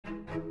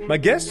My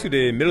guest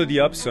today, Mellody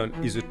Hobson,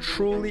 is a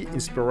truly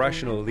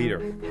inspirational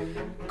leader.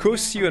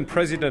 Co-CEO and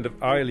president of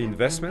Ariel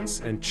Investments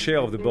and chair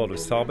of the board of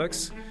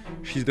Starbucks,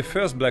 she's the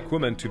first black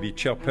woman to be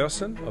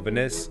chairperson of an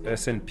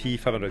S&P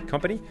 500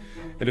 company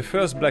and the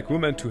first black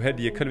woman to head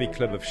the Economic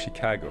Club of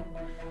Chicago.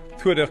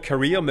 Throughout her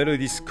career,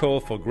 Mellody's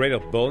called for greater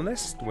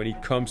boldness when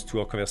it comes to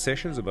our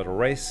conversations about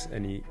race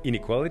and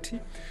inequality.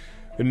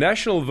 A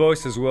national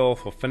voice as well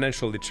for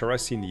financial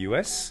literacy in the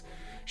US.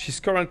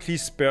 She's currently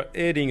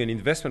spearheading an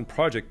investment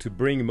project to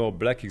bring more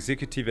black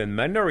executive and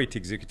minority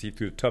executive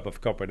to the top of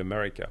corporate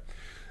America.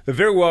 A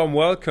very warm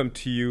welcome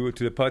to you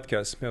to the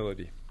podcast,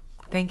 Mellody.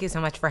 Thank you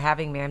so much for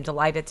having me. I'm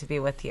delighted to be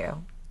with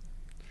you.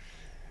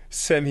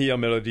 Same here,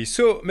 Mellody.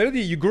 So,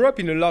 Mellody, you grew up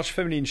in a large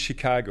family in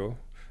Chicago.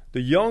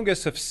 The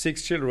youngest of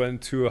 6 children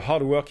to a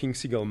hardworking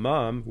single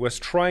mom was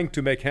trying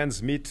to make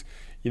ends meet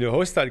in a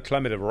hostile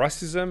climate of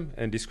racism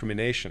and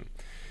discrimination.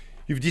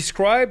 You've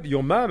described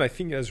your mom, I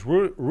think, as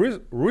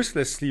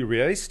ruthlessly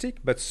realistic,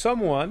 but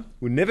someone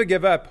who never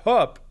gave up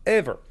hope,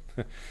 ever.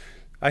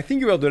 I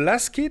think you were the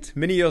last kid,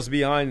 many years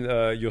behind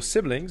your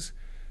siblings.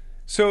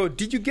 So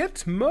did you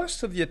get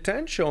most of the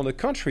attention? On the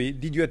contrary,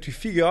 did you have to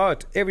figure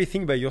out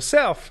everything by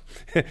yourself?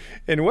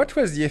 And what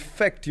was the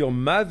effect your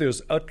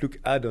mother's outlook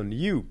had on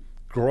you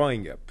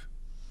growing up?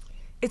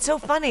 It's so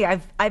funny.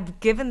 I've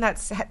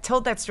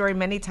told that story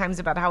many times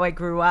about how I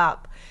grew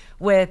up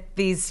with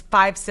these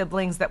 5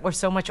 siblings that were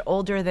so much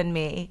older than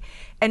me,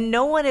 and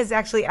no one has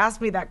actually asked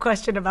me that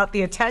question about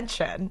the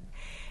attention.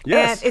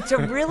 Yes. And it's a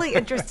really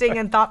interesting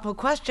and thoughtful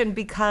question,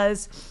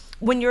 because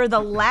when you're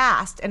the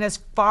last and as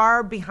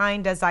far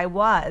behind as I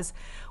was,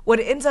 what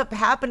ends up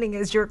happening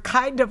is you're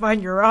kind of on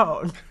your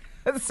own.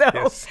 So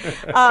yes.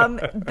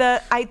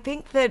 I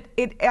think that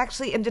it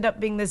actually ended up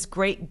being this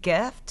great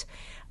gift.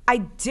 I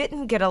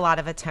didn't get a lot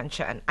of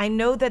attention. I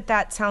know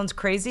that sounds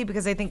crazy,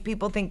 because I think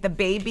people think the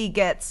baby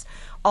gets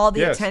all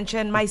the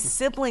attention. My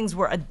siblings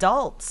were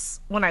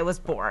adults when I was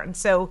born.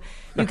 So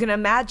you can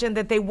imagine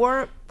that they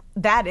weren't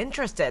that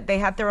interested. They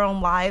had their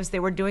own lives. They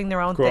were doing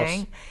their own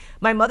thing.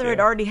 My mother had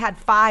already had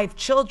 5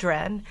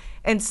 children.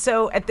 And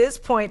so at this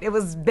point, it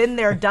was been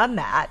there, done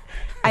that.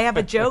 I have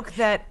a joke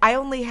that I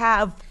only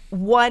have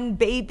one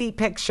baby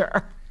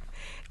picture.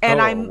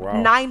 And I'm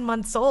 9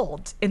 months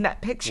old in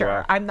that picture.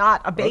 Wow. I'm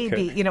not a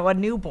baby, a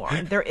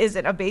newborn. There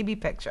isn't a baby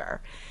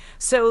picture.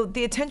 So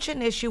the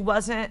attention issue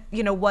wasn't,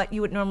 what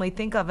you would normally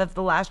think of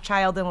the last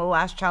child, and the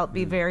last child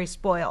be very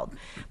spoiled.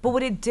 But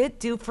what it did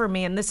do for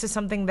me, and this is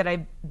something that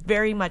I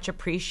very much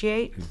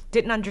appreciate,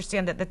 didn't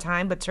understand at the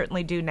time, but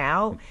certainly do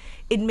now,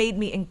 it made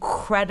me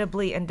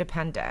incredibly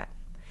independent.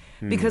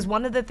 Because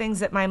one of the things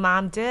that my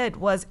mom did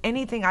was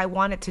anything I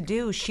wanted to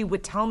do, she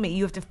would tell me,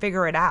 you have to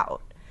figure it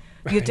out.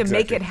 You have to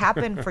make it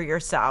happen for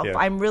yourself. Yeah.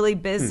 I'm really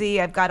busy.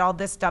 I've got all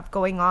this stuff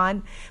going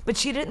on. But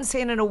she didn't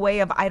say it in a way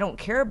of, I don't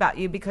care about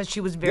you, because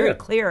she was very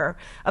clear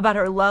about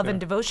her love and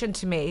devotion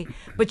to me.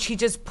 But she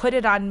just put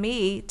it on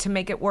me to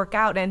make it work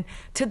out. And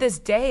to this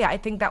day, I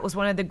think that was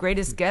one of the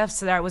greatest gifts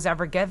that I was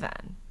ever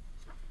given.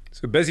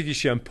 So basically,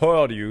 she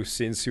empowered you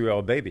since you were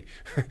a baby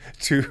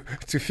to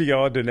figure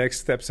out the next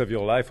steps of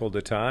your life all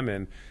the time.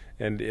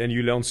 And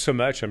you learned so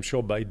much, I'm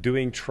sure, by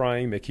doing,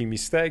 trying, making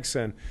mistakes,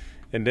 and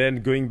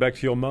then going back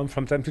to your mom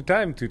from time to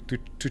time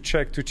to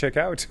check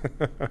out.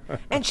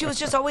 And she was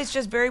just always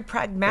just very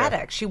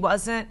pragmatic. She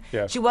wasn't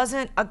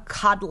a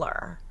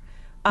coddler.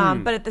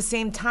 But at the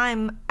same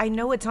time, I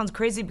know it sounds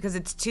crazy because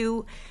it's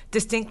 2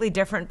 distinctly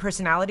different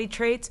personality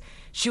traits.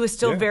 She was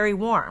still very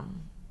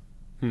warm.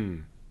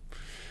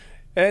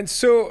 And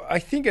so I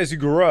think as you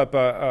grew up,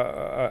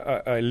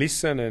 I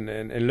listened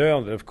and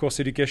learned that, of course,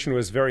 education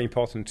was very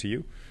important to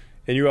you.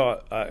 And you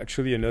are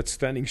actually an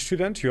outstanding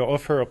student. You are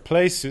offered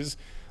places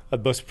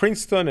at both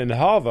Princeton and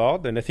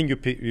Harvard, and I think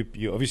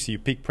you obviously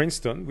picked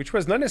Princeton, which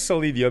was not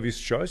necessarily the obvious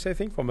choice, I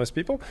think, for most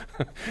people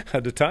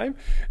at the time,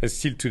 and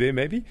still today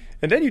maybe.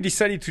 And then you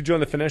decided to join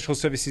the financial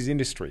services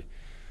industry.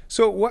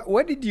 So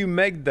why did you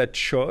make that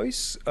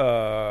choice?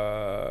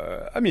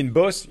 Both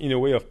in a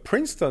way of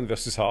Princeton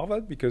versus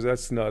Harvard, because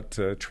that's not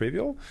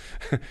trivial.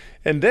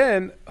 And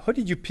then how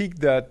did you pick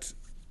that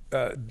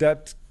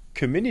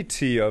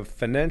community of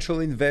financial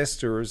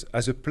investors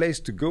as a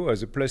place to go,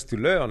 as a place to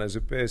learn, as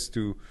a place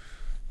to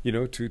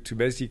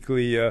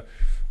basically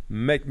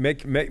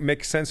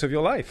make sense of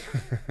your life?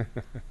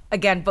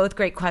 Again, both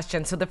great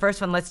questions. So the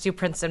first one, let's do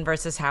Princeton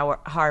versus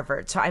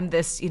Harvard. So I'm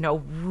this,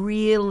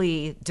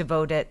 really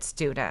devoted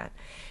student.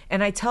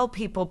 And I tell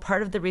people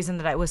part of the reason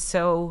that I was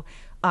so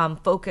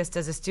focused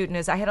as a student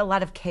is I had a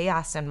lot of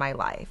chaos in my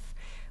life.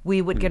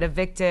 We would get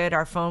evicted,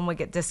 our phone would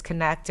get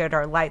disconnected,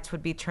 our lights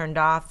would be turned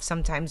off.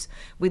 Sometimes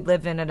we'd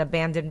live in an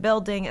abandoned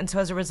building. And so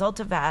as a result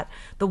of that,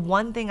 the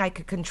one thing I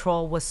could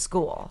control was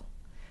school.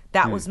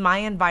 That was my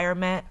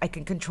environment. I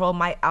could control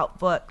my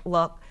output,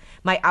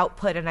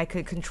 and I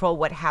could control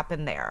what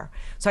happened there.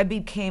 So I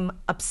became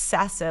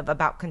obsessive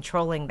about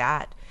controlling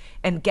that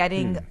and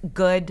getting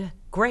good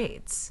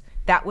grades.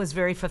 That was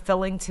very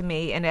fulfilling to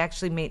me and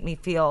actually made me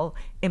feel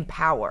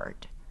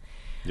empowered.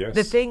 Yes.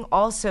 The thing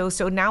also,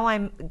 so now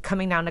I'm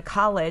coming down to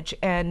college,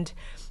 and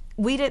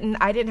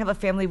I didn't have a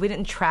family. We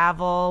didn't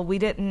travel. We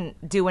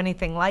didn't do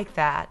anything like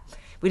that.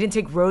 We didn't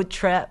take road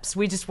trips.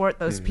 We just weren't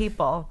those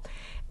people.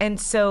 And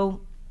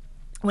so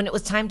when it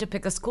was time to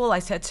pick a school, I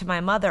said to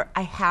my mother,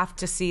 I have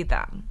to see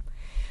them.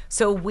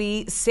 So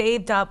we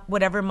saved up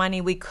whatever money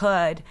we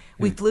could.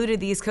 We flew to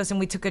the East Coast and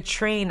we took a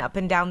train up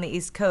and down the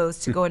East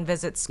Coast to go and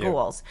visit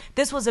schools.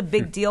 This was a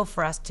big deal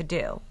for us to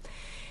do.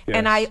 Yes.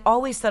 And I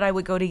always thought I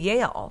would go to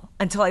Yale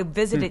until I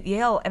visited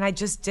Yale, and I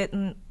just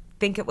didn't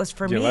think it was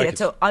for me. Like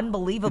it's an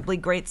unbelievably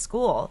great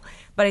school,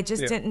 but I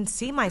just didn't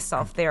see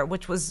myself there,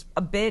 which was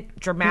a bit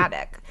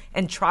dramatic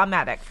and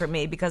traumatic for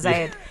me because I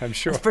had, I'm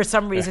sure, for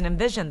some reason,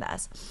 envisioned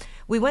this.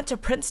 We went to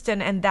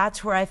Princeton, and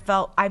that's where I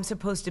felt I'm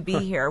supposed to be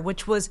here,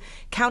 which was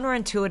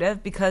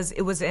counterintuitive because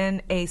it was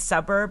in a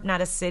suburb,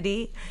 not a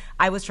city.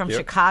 I was from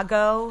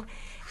Chicago,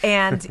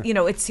 and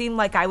it seemed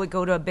like I would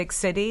go to a big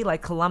city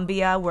like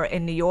Columbia, or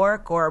in New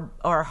York, or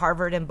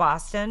Harvard in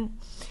Boston.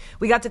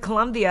 We got to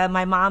Columbia.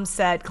 My mom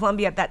said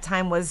Columbia at that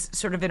time was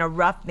sort of in a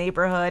rough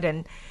neighborhood,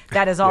 and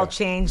that has all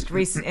changed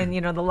in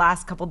the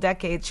last couple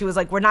decades. She was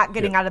like, "We're not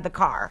getting out of the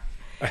car."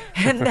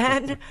 And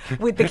then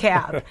with the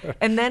cab.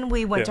 And then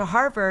we went to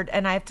Harvard,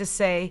 and I have to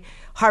say,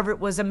 Harvard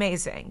was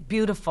amazing,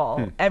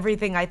 beautiful,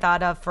 everything I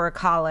thought of for a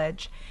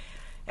college.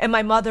 And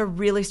my mother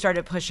really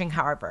started pushing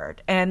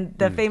Harvard. And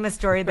the famous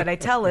story that I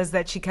tell is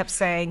that she kept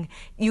saying,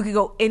 you could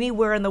go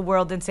anywhere in the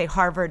world and say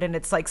Harvard, and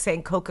it's like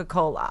saying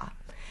Coca-Cola.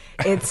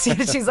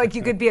 She's like,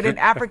 you could be in an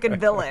African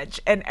village,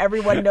 and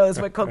everyone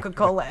knows what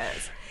Coca-Cola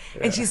is.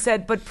 And she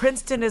said, but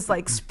Princeton is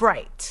like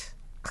Sprite.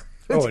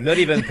 Oh, not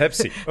even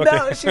Pepsi. Okay.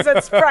 No, she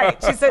said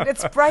Sprite. She said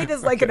Sprite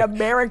is like an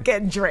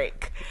American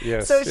drink.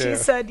 Yes, so she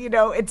said,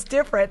 it's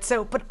different.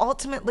 So, but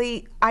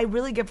ultimately, I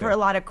really give her a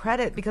lot of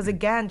credit because,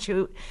 again,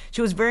 she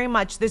was very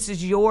much, this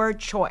is your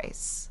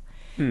choice.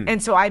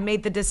 And so I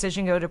made the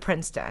decision to go to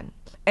Princeton.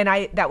 And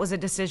that was a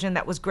decision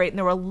that was great. And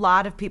there were a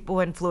lot of people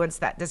who influenced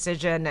that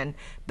decision. And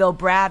Bill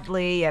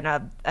Bradley and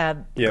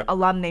a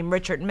alum named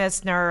Richard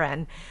Missner.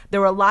 And there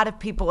were a lot of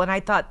people. And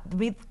I thought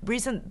the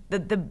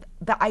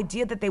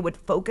idea that they would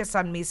focus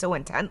on me so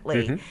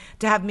intently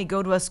to have me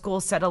go to a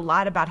school said a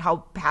lot about how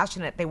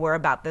passionate they were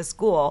about this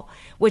school,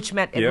 which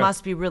meant it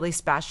must be really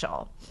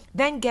special.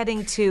 Then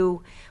getting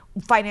to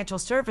financial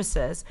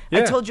services,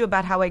 I told you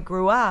about how I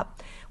grew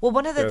up. Well,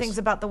 one of the things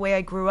about the way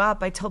I grew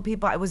up, I told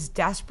people I was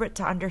desperate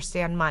to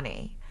understand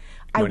money.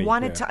 I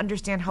wanted to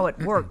understand how it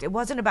worked. It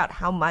wasn't about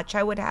how much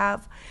I would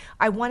have.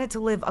 I wanted to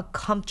live a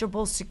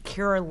comfortable,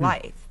 secure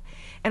life.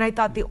 And I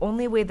thought the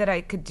only way that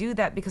I could do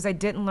that, because I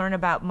didn't learn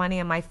about money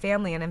in my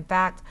family. And in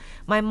fact,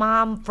 my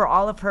mom, for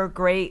all of her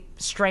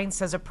great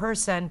strengths as a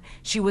person,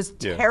 she was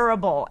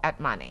terrible at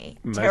money.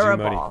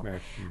 Terrible.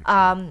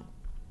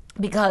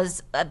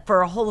 Because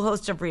for a whole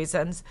host of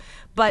reasons,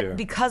 but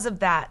because of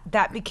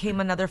that became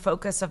another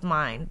focus of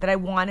mine, that I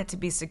wanted to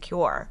be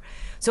secure.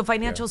 So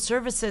financial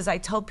services, I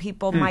tell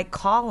people my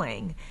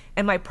calling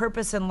and my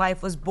purpose in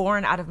life was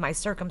born out of my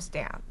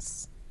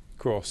circumstance. Of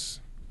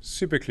course.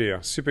 Super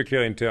clear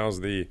in terms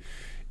of the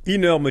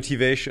inner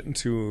motivation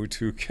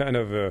to kind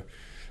of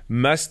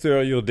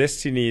master your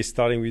destiny,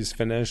 starting with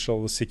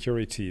financial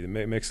security.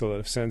 That makes a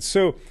lot of sense.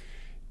 So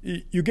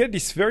you get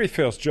this very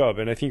first job,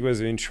 and I think it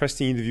was an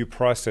interesting interview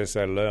process.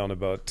 I learned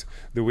about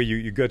the way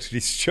you got to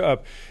this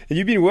job. And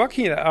you've been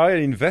working at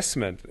Ariel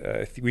Investments,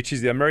 which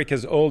is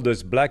America's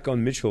oldest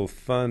black-owned mutual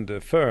fund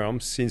firm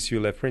since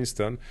you left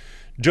Princeton.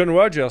 John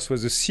Rogers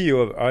was the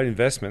CEO of Ariel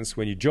Investments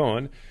when you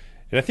joined,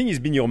 and I think he's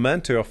been your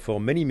mentor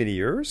for many, many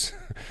years.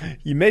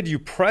 He made you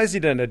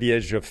president at the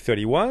age of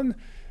 31.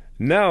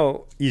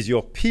 Now he's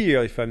your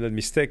peer, if I'm not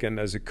mistaken,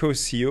 as a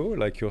co-CEO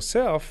like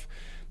yourself.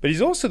 But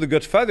he's also the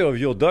godfather of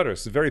your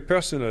daughters, very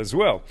personal as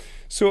well.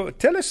 So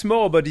tell us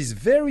more about this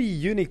very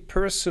unique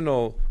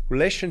personal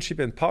relationship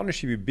and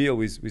partnership you built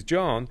with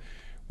John.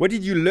 What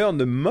did you learn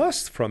the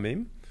most from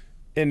him?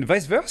 And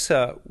vice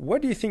versa,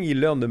 what do you think he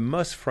learned the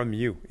most from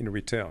you in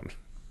return?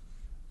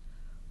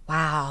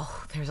 Wow,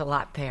 there's a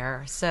lot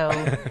there. So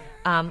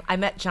I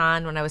met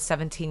John when I was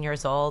 17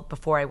 years old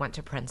before I went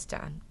to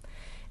Princeton.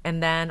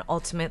 And then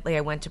ultimately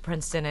I went to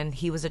Princeton, and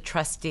he was a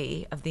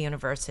trustee of the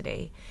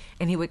university.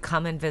 And he would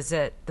come and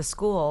visit the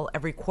school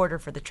every quarter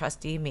for the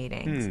trustee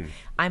meetings.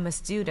 I'm a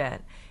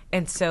student.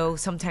 And so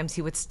sometimes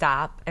he would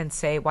stop and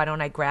say, why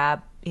don't I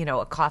grab,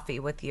 a coffee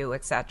with you,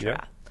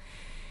 etc.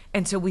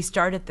 And so we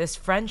started this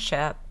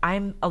friendship.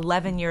 I'm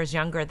 11 years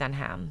younger than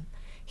him.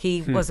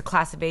 He was a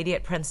class of 80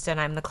 at Princeton.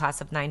 I'm the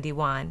class of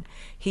 91.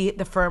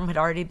 The firm had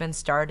already been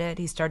started.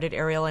 He started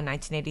Ariel in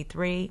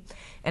 1983.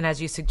 And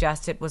as you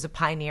suggested, was a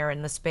pioneer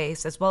in the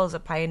space, as well as a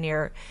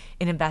pioneer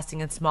in investing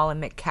in small and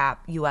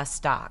mid-cap U.S.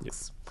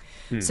 stocks.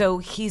 So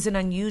he's an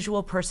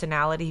unusual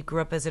personality. He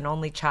grew up as an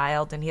only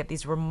child, and he had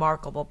these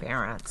remarkable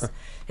parents.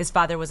 His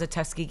father was a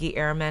Tuskegee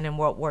Airman in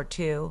World War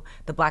II,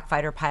 the black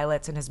fighter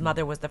pilots, and his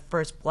mother was the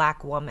first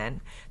black woman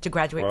to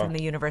graduate from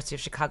the University of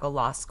Chicago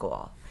Law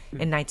School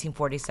in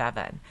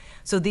 1947.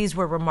 So these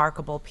were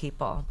remarkable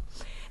people.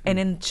 And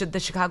in the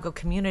Chicago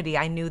community,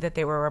 I knew that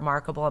they were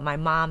remarkable. And my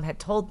mom had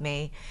told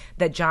me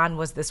that John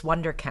was this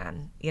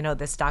wonderkin,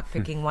 the stock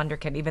picking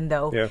wonderkin, even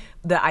though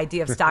the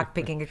idea of stock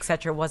picking, et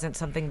cetera, wasn't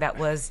something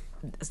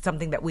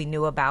that we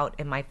knew about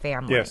in my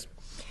family. Yes.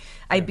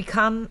 I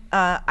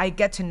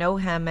get to know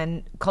him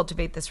and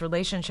cultivate this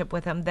relationship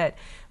with him that,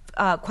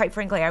 quite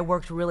frankly, I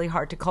worked really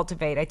hard to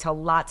cultivate. I tell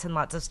lots and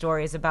lots of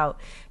stories about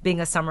being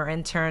a summer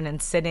intern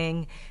and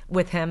sitting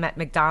with him at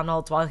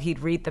McDonald's while he'd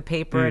read the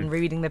paper and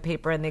reading the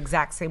paper in the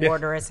exact same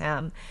order as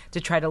him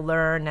to try to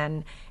learn,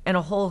 and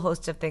a whole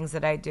host of things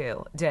that I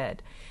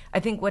did. I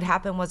think what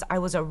happened was I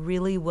was a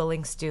really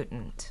willing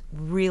student,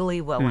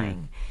 really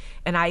willing.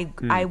 And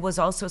I was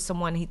also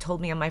someone, he told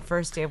me on my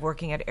first day of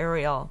working at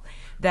Ariel,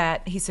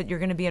 that he said, you're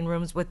going to be in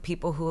rooms with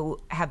people who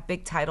have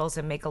big titles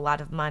and make a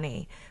lot of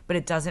money, but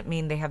it doesn't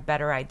mean they have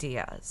better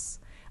ideas.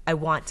 I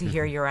want to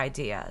hear your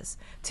ideas.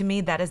 To me,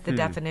 that is the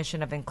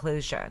definition of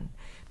inclusion.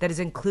 That is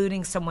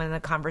including someone in the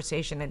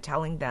conversation and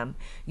telling them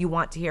you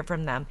want to hear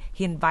from them.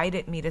 He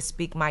invited me to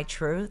speak my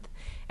truth.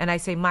 And I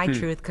say my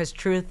truth because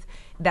truth,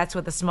 that's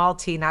with a small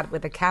t, not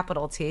with a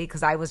capital T,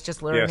 because I was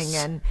just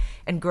learning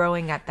and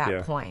growing at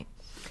that point.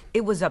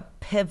 It was a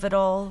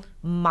pivotal,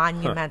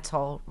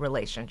 monumental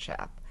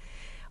relationship.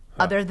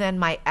 Other than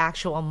my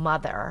actual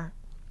mother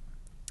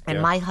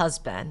and my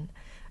husband,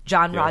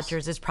 John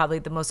Rogers is probably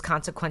the most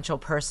consequential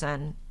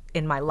person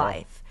in my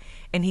life.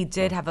 And he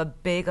did have a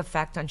big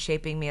effect on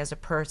shaping me as a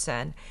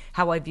person,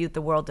 how I viewed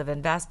the world of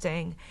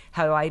investing,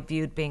 how I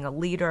viewed being a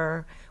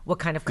leader, what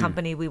kind of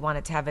company we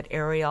wanted to have at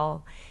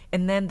Ariel.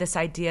 And then this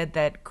idea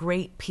that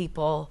great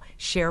people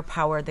share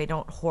power, they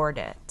don't hoard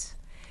it.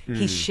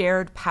 He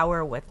shared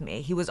power with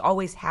me. He was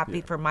always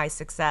happy for my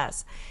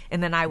success,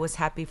 and then I was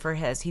happy for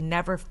his. He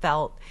never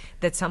felt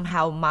that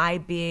somehow my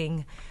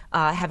being,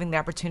 having the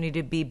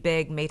opportunity to be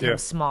big made him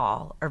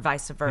small, or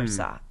vice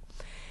versa.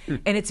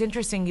 And it's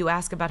interesting you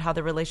ask about how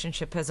the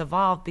relationship has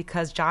evolved,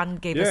 because John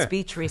gave a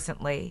speech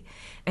recently,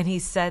 and he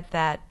said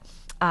that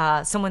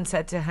someone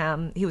said to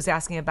him, he was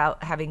asking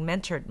about having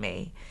mentored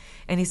me.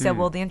 And he said,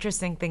 well, the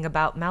interesting thing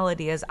about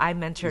Mellody is I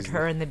mentored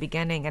her in the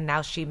beginning, and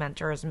now she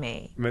mentors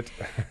me.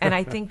 And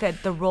I think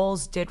that the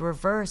roles did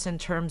reverse in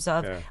terms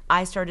of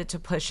I started to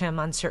push him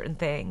on certain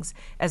things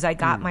as I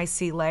got my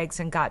sea legs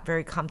and got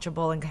very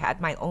comfortable and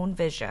had my own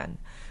vision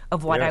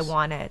of what I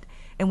wanted.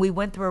 And we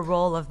went through a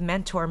role of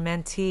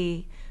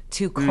mentor-mentee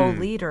to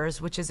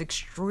co-leaders, which is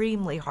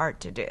extremely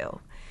hard to do,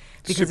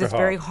 because it's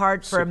very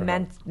hard for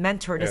a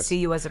mentor to see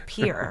you as a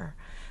peer.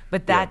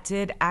 But that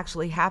did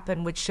actually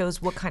happen, which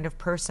shows what kind of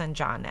person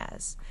John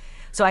is.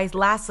 So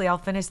lastly, I'll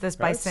finish this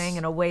by saying,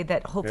 in a way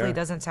that hopefully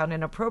doesn't sound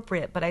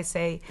inappropriate, but I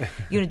say,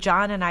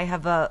 John and I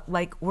have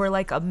we're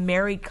like a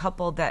married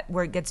couple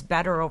where it gets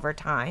better over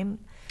time.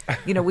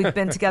 We've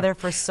been together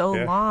for so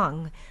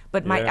long,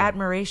 but my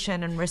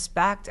admiration and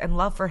respect and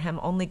love for him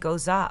only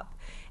goes up.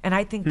 And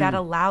I think that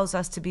allows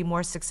us to be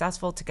more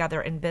successful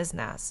together in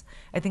business.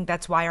 I think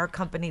that's why our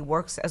company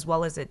works as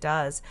well as it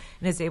does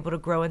and is able to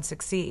grow and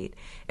succeed.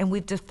 And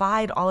we've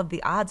defied all of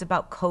the odds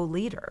about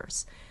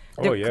co-leaders.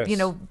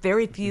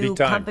 Very few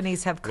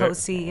companies have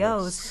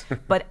co-CEOs,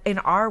 but in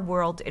our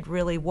world, it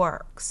really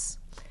works.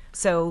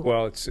 So,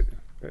 well,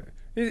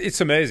 it's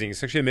amazing.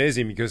 It's actually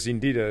amazing because,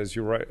 indeed, as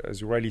you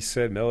rightly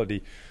said,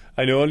 Mellody,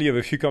 I know only of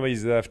a few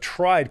companies that have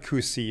tried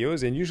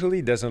co-CEOs, and usually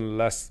it doesn't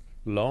last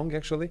long,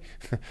 actually.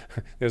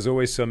 There's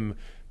always some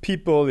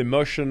people,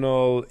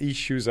 emotional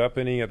issues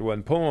happening at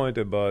one point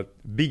about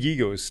big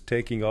egos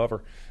taking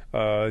over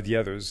the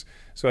others.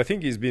 So I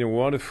think it's been a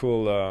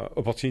wonderful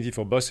opportunity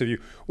for both of you.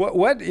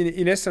 What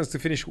in essence, to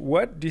finish,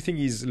 what do you think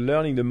is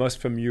learning the most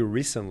from you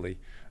recently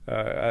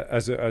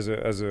as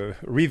a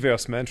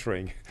reverse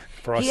mentoring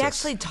process? He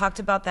actually talked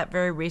about that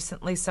very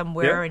recently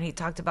somewhere, and he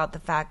talked about the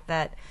fact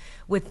that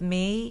with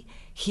me,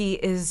 he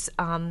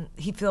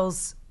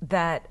feels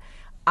that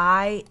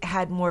I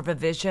had more of a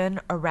vision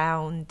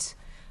around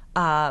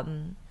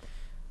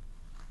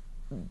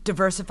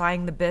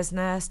diversifying the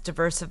business,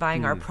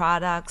 diversifying our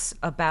products,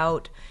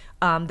 about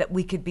that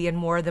we could be in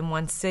more than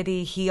one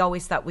city. He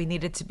always thought we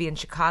needed to be in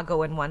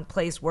Chicago in one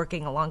place,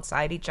 working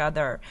alongside each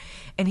other.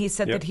 And he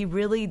said that he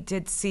really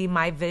did see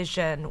my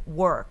vision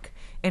work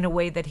in a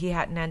way that he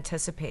hadn't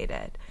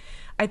anticipated.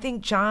 I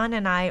think John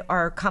and I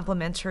are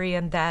complementary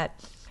in that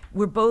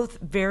we're both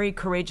very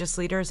courageous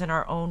leaders in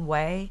our own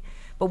way,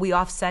 but we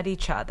offset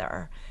each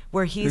other.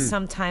 Where he's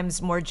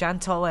sometimes more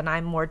gentle and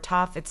I'm more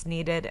tough, it's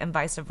needed, and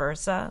vice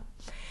versa.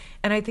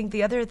 And I think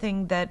the other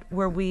thing that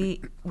where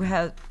we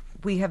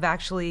have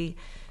actually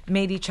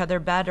made each other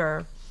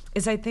better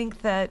is I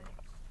think that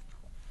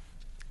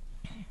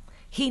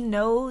he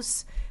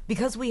knows,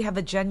 because we have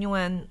a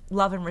genuine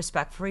love and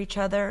respect for each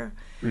other.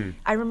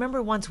 I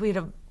remember once we had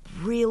a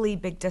really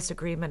big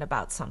disagreement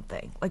about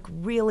something, like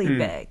really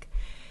big.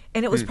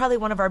 And it was probably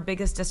one of our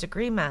biggest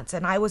disagreements.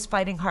 And I was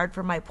fighting hard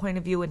for my point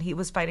of view, and he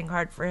was fighting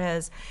hard for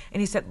his.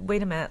 And he said,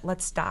 wait a minute,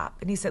 let's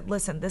stop. And he said,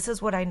 listen, this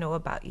is what I know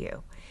about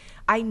you.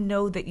 I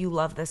know that you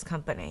love this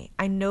company.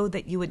 I know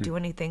that you would do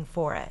anything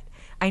for it.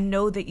 I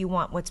know that you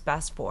want what's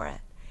best for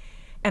it.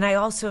 And I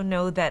also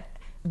know that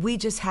we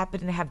just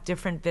happen to have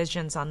different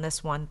visions on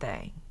this one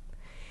thing.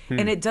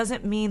 And it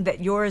doesn't mean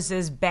that yours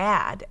is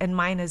bad and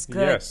mine is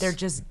good. Yes. They're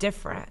just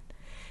different.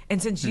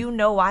 And since you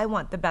know I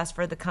want the best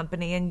for the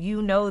company, and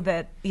you know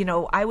that,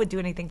 I would do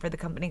anything for the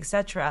company,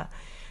 etc.,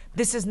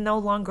 this is no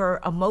longer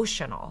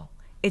emotional.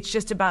 It's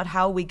just about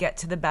how we get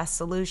to the best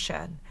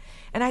solution.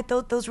 And I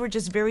thought those were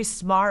just very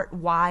smart,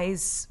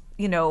 wise,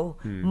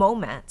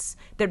 moments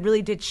that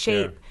really did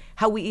shape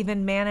how we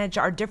even manage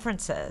our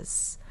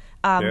differences.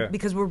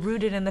 Because we're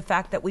rooted in the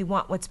fact that we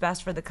want what's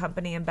best for the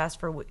company and best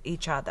for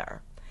each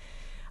other.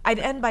 I'd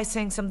end by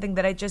saying something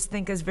that I just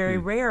think is very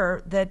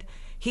rare, that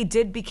he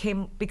did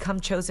become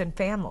chosen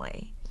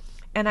family.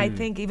 And I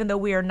think even though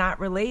we are not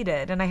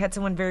related, and I had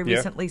someone very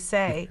recently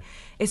say,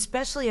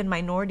 especially in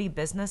minority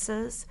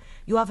businesses,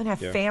 you often have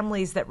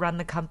families that run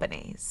the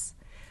companies.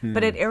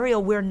 But at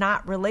Ariel, we're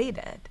not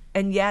related.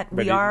 And yet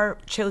we are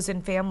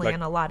chosen family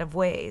in a lot of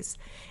ways.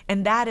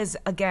 And that is,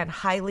 again,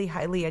 highly,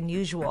 highly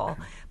unusual.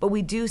 But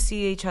we do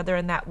see each other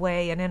in that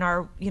way. And in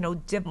our,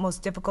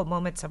 most difficult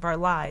moments of our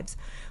lives,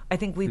 I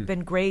think we've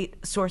been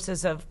great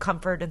sources of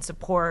comfort and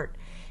support.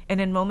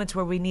 And in moments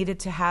where we needed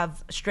to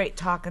have straight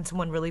talk and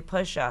someone really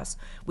push us,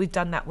 we've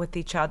done that with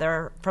each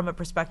other from a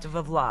perspective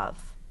of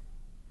love.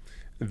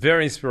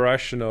 Very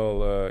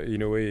inspirational,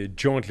 in a way,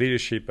 joint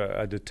leadership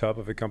at the top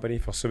of a company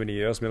for so many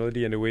years,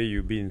 Mellody, and the way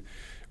you've been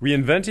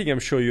reinventing, I'm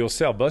sure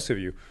yourself, both of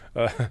you,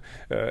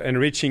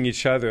 enriching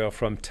each other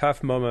from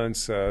tough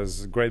moments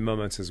as great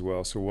moments as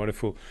well. So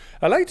wonderful.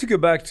 I'd like to go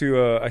back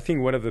to, I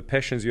think, one of the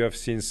passions you have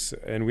since,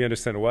 and we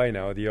understand why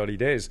now, the early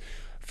days,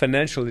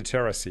 financial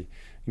literacy.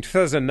 In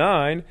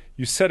 2009,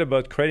 you set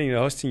about creating and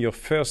hosting your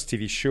first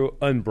TV show,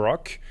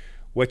 Unbroke,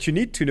 What You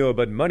Need to Know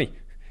About Money,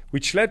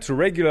 which led to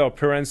regular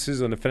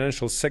appearances on the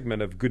financial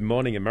segment of Good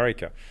Morning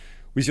America.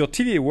 With your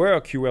TV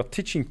work, you were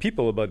teaching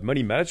people about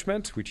money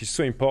management, which is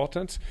so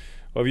important,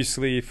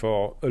 obviously,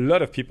 for a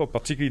lot of people,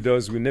 particularly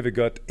those who never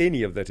got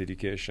any of that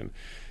education.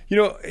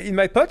 In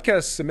my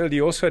podcast,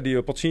 Mellody also had the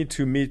opportunity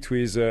to meet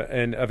with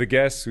and have a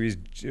guest who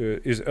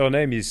her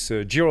name is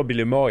Jiro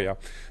Bilemoya.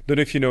 Don't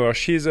know if you know her.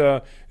 She's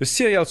a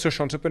serial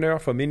social entrepreneur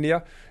from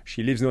India.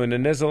 She lives now in the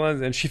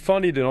Netherlands, and she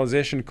founded an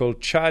organization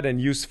called Child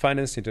and Youth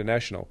Finance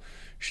International.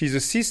 She's a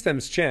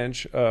systems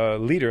change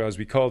leader, as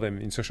we call them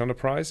in social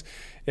enterprise.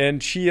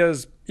 And she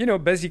has,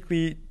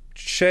 basically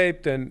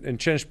shaped and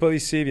changed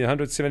policy in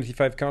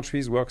 175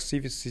 countries, works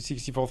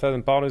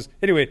 64,000 partners.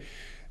 Anyway,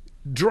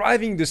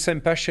 driving the same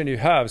passion you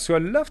have. So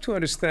I'd love to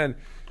understand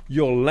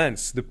your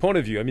lens, the point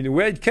of view. I mean,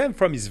 where it came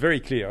from is very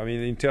clear. I mean,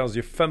 in terms of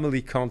your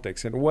family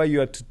context and why you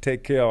had to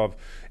take care of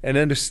and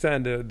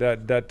understand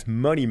that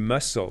money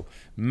muscle,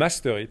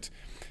 master it.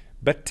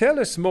 But tell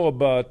us more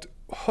about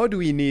how do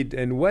we need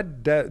and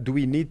what do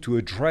we need to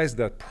address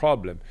that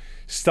problem?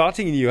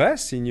 Starting in the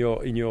US, in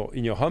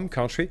your home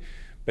country,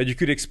 but you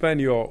could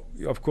expand your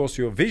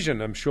vision,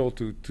 I'm sure,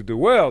 to the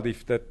world,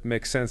 if that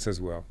makes sense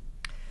as well.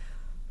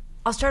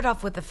 I'll start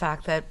off with the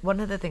fact that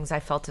one of the things I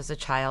felt as a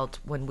child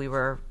when we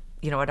were,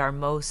 at our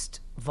most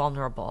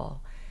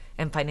vulnerable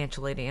and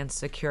financially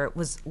insecure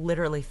was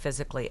literally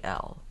physically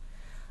ill.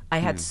 I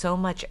had so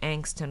much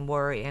angst and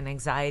worry and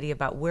anxiety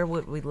about where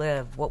would we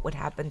live, what would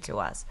happen to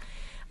us.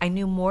 I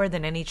knew more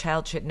than any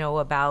child should know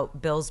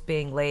about bills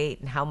being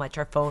late and how much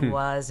our phone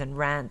was and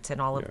rent and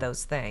all of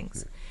those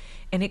things.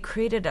 And it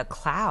created a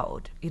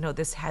cloud,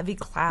 this heavy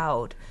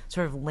cloud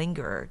sort of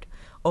lingered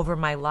over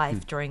my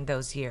life during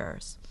those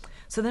years.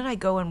 So then I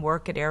go and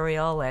work at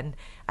Ariel, and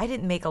I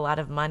didn't make a lot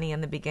of money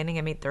in the beginning.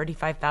 I made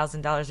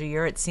 $35,000 a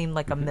year. It seemed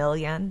like $1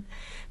 million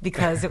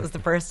because it was the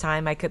first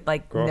time I could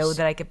know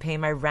that I could pay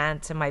my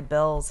rent and my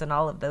bills and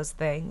all of those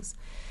things.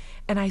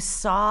 And I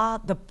saw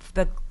the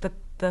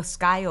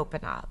sky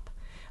open up.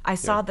 I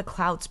saw the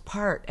clouds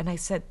part, and I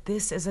said,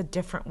 this is a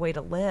different way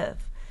to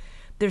live.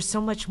 There's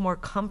so much more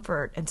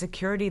comfort and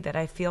security that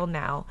I feel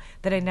now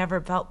that I never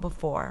felt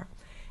before.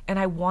 And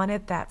I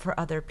wanted that for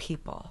other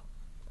people.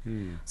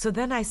 So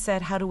then I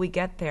said, how do we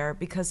get there?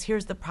 Because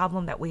here's the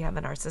problem that we have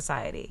in our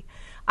society.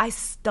 I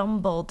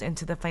stumbled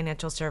into the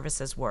financial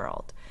services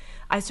world.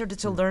 I started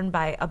to learn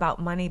about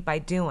money by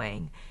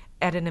doing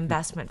at an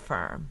investment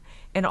firm,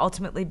 and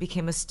ultimately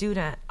became a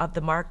student of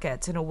the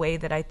markets in a way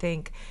that I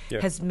think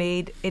has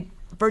made it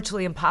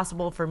virtually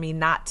impossible for me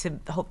not to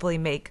hopefully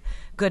make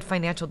good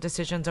financial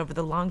decisions over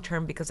the long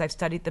term, because I've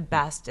studied the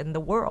best in the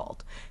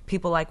world,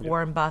 people like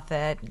Warren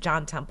Buffett,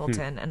 John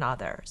Templeton, and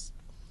others.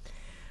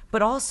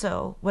 But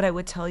also what I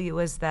would tell you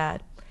is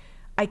that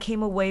I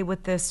came away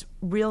with this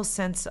real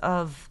sense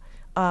of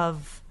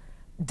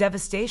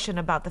devastation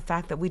about the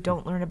fact that we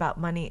don't learn about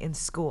money in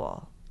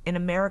school, in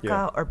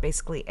America or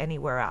basically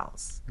anywhere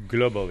else.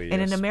 Globally,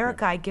 and in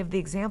America, I give the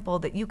example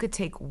that you could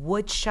take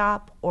wood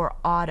shop or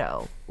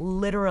auto,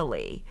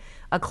 literally,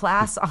 a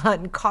class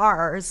on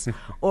cars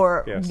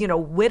or, Yes.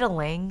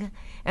 whittling.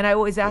 And I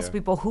always ask Yeah.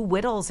 people who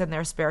whittles in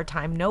their spare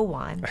time, no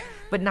one,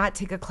 but not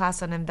take a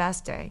class on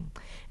investing.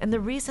 And the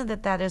reason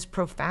that that is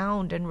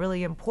profound and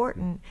really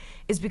important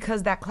is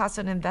because that class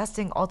on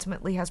investing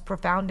ultimately has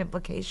profound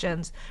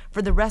implications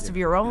for the rest of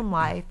your own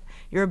life,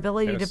 your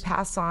ability Yes. to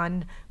pass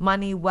on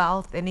money,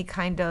 wealth, any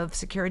kind of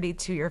security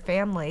to your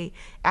family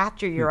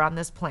after you're on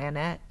this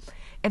planet,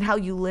 and how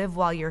you live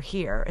while you're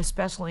here,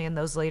 especially in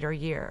those later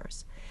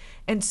years.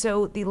 And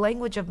so the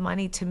language of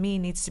money to me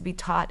needs to be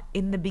taught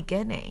in the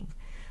beginning,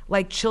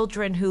 like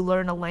children who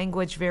learn a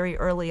language very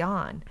early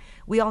on.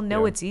 We all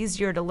know Yeah. it's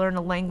easier to learn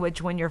a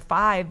language when you're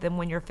 5 than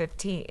when you're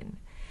 15.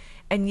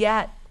 And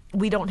yet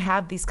we don't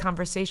have these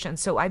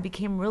conversations. So I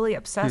became really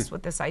obsessed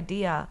with this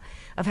idea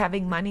of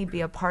having money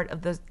be a part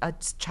of a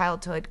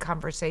childhood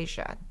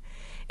conversation.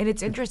 And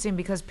it's interesting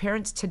because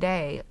parents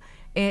today,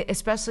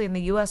 especially in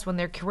the U.S., when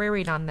they're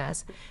querying on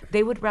this,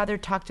 they would rather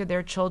talk to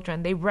their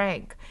children. They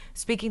rank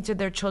speaking to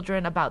their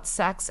children about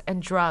sex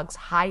and drugs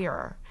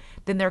higher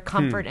than their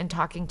comfort in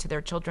talking to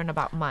their children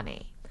about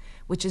money,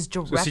 which is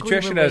directly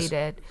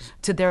related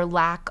to their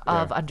lack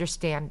of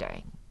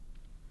understanding.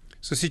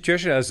 So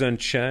situation hasn't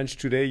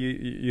changed today,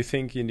 you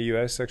think, in the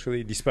U.S.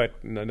 actually,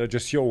 despite not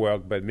just your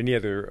work, but many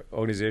other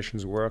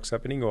organizations' works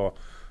happening, or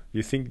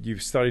you think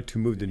you've started to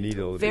move the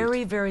needle a bit?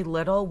 Very, very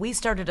little. We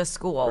started a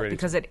school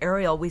because at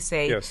Ariel we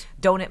say, Yes.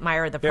 don't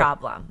admire the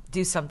problem,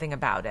 do something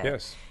about it.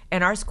 Yes.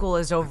 And our school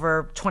is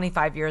over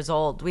 25 years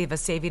old. We have a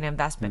saving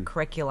investment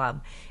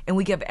curriculum, and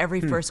we give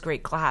every first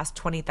grade class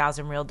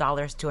 $20,000 real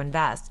dollars to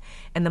invest,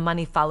 and the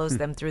money follows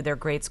them through their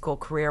grade school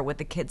career with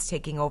the kids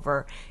taking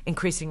over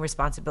increasing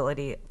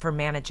responsibility for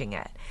managing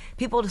it.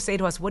 People say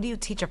to us, what do you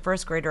teach a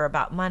first grader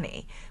about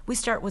money? We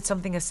start with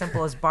something as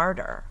simple as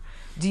barter.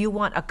 Do you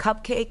want a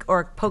cupcake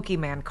or a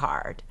Pokemon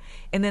card?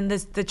 And then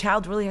the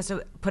child really has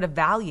to put a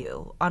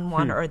value on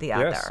one or the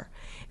other. Yes.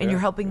 And you're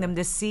helping them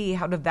to see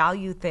how to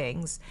value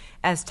things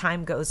as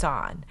time goes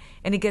on.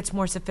 And it gets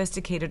more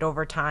sophisticated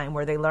over time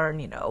where they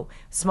learn,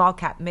 small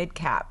cap, mid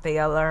cap.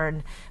 They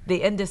learn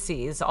the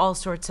indices, all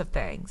sorts of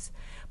things.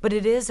 But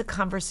it is a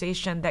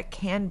conversation that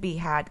can be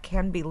had,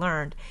 can be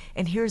learned.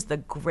 And here's the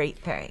great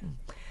thing.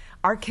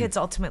 Our kids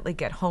ultimately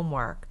get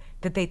homework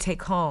that they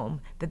take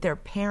home, that their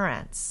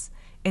parents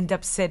end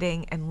up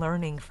sitting and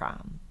learning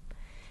from.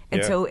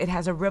 And so it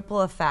has a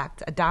ripple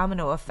effect, a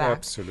domino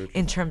effect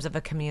in terms of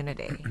a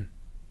community.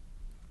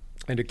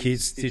 And the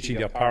kids teaching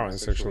their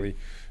parents, actually,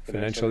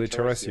 financial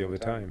literacy over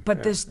time.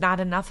 But there's not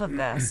enough of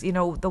this.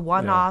 The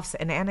one-offs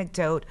and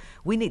anecdote,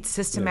 we need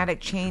systematic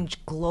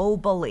change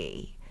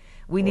globally.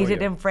 We need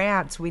it in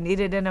France. We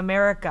need it in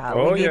America.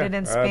 We need it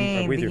in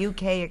Spain, the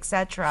UK,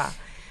 etc.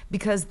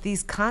 Because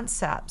these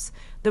concepts,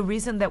 the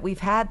reason that we've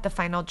had the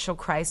financial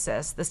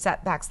crisis, the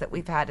setbacks that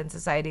we've had in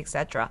society,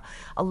 etc.,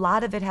 a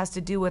lot of it has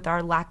to do with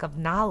our lack of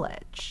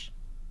knowledge.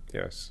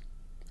 Yes.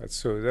 That's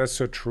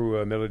so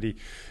true, Mellody.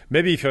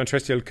 Maybe if you're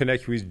interested, I'll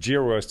connect with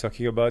Jiro I was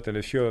talking about and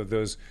a few of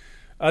those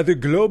other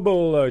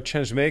global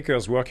change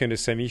makers working on the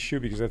same issue,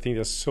 because I think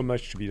there's so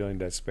much to be done in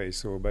that space.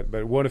 So,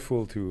 but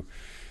wonderful to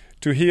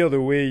hear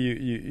the way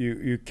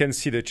you can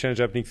see the change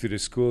happening through the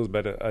schools,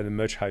 but at a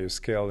much higher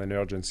scale and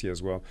urgency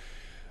as well.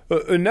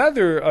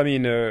 Another,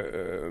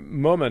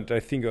 moment I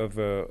think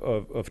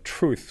of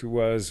truth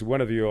was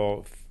one of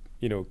your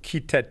key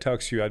TED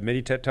Talks. You had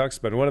many TED Talks,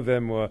 but one of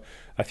them,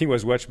 I think,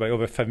 was watched by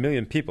over 5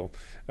 million people.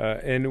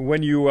 And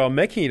when you were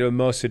making it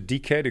almost a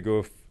decade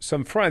ago,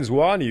 some friends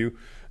warned you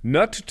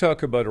not to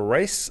talk about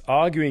race,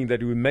 arguing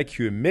that it would make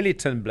you a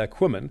militant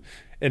black woman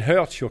and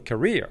hurt your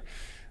career.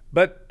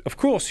 But, of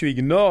course, you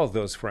ignored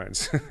those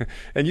friends.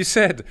 And you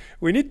said,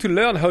 we need to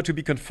learn how to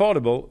be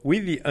comfortable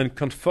with the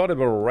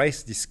uncomfortable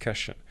race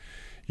discussion.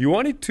 You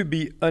wanted to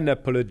be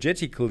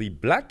unapologetically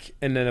black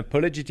and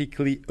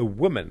unapologetically a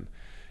woman.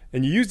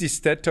 And you use this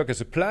TED Talk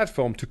as a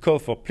platform to call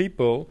for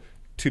people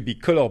to be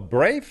color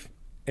brave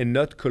and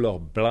not color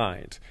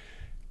blind.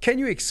 Can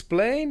you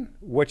explain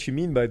what you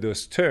mean by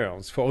those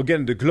terms for,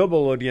 again, the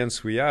global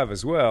audience we have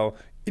as well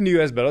in the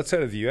US, but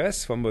outside of the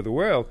US, from the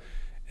world,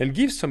 and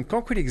give some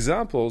concrete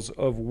examples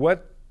of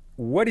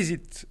what is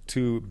it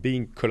to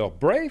being color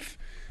brave?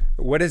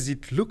 What does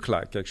it look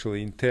like,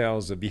 actually, in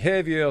terms of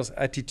behaviors,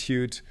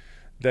 attitudes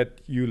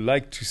that you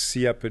like to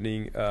see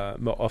happening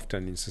more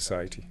often in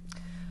society?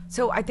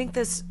 So I think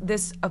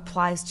this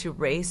applies to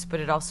race, but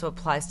it also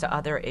applies to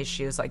other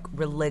issues like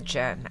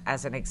religion,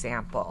 as an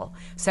example,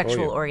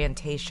 sexual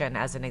orientation,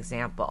 as an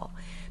example.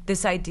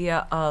 This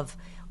idea of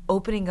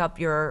opening up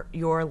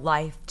your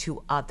life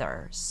to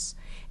others.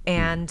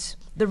 And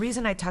the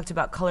reason I talked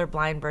about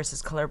colorblind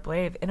versus color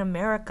brave, in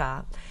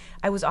America,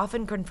 I was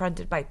often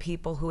confronted by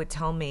people who would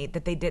tell me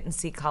that they didn't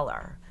see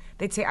color.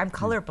 They'd say, I'm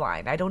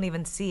colorblind, I don't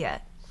even see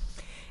it.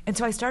 And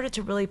so I started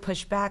to really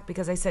push back,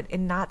 because I said,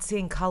 in not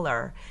seeing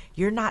color,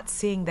 you're not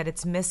seeing that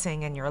it's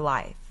missing in your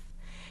life.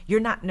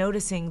 You're not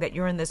noticing that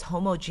you're in this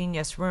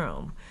homogeneous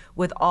room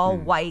with all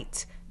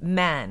white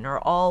men or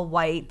all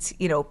white,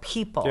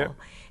 people.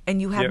 And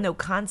you have no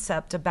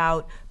concept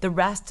about the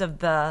rest of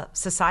the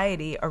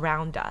society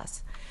around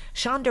us.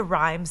 Shonda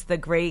Rhimes, the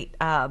great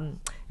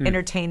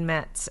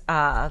entertainment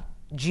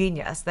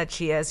genius that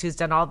she is, who's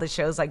done all the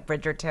shows like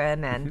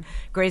Bridgerton and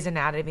Grey's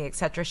Anatomy,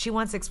 etc. She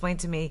once explained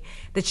to me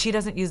that she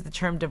doesn't use the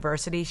term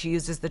diversity, she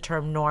uses the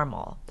term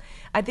normal.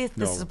 I think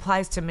this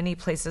applies to many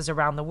places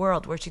around the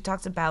world, where she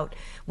talks about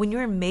when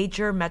you're in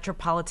major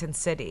metropolitan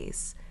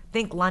cities,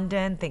 think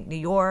London, think New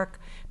York,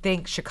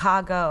 think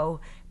Chicago,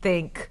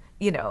 think,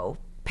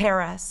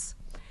 Paris.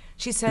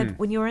 She said,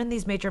 when you're in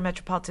these major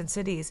metropolitan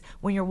cities,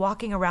 when you're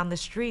walking around the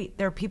street,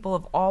 there are people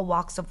of all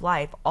walks of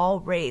life, all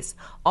race,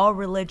 all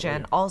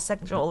religion, all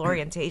sexual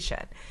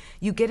orientation.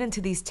 You get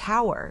into these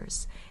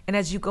towers, and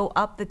as you go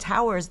up the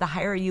towers, the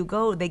higher you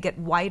go, they get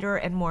wider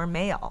and more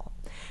male.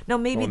 Now,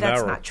 maybe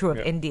that's not true of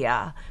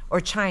India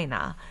or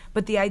China,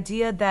 but the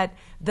idea that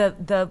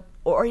the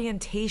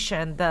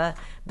orientation,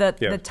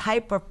 the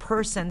type of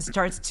person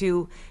starts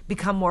to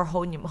become more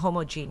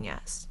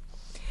homogeneous.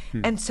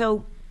 And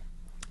so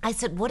I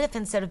said, what if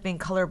instead of being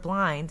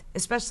colorblind,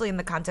 especially in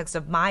the context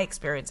of my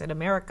experience in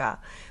America,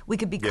 we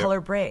could be color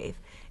brave?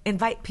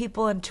 Invite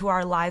people into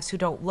our lives who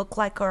don't look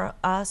like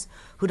us,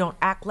 who don't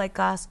act like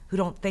us, who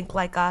don't think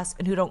like us,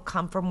 and who don't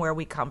come from where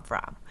we come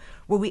from,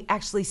 where we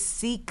actually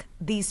seek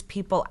these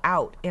people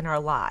out in our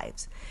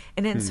lives.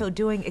 And in so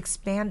doing,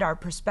 expand our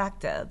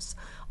perspectives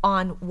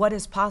on what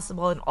is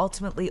possible and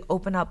ultimately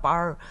open up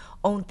our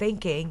own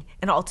thinking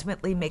and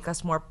ultimately make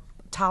us more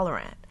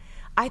tolerant.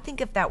 I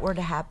think if that were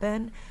to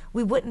happen,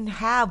 we wouldn't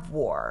have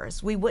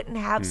wars. We wouldn't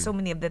have so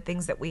many of the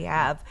things that we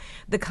have,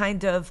 the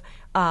kind of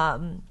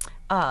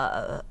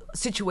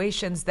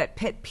situations that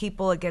pit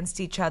people against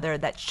each other,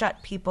 that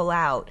shut people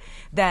out,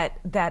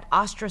 that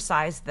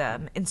ostracize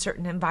them in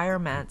certain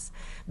environments,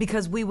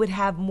 because we would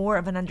have more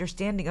of an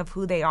understanding of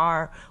who they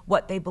are,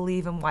 what they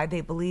believe, and why they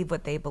believe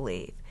what they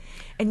believe.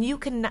 And you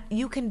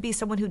can be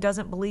someone who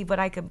doesn't believe what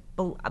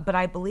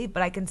I believe,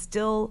 but I can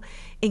still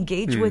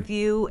engage with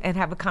you and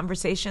have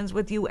conversations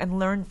with you and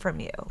learn from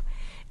you.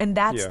 And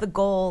that's the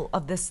goal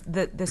of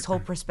this whole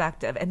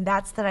perspective. And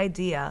that's that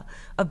idea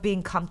of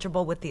being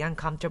comfortable with the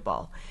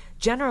uncomfortable.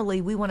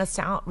 Generally, we want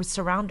to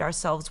surround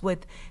ourselves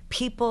with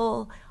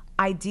people,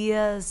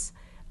 ideas,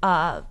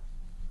 the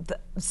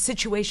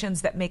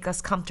situations that make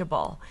us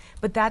comfortable.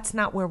 But that's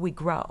not where we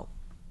grow.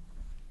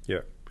 Yeah.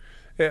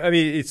 I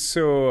mean, it's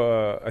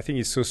so, I think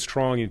it's so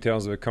strong in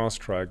terms of a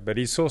construct, but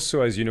it's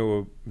also, as you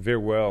know very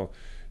well,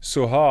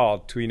 so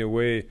hard to, in a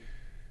way,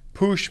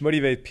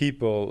 motivate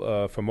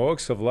people from all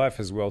walks of life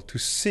as well to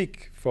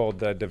seek for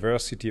that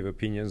diversity of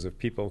opinions of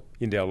people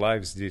in their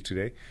lives day to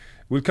day.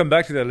 We'll come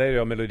back to that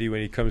later, Mellody,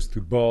 when it comes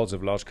to boards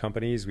of large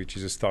companies, which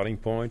is a starting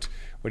point.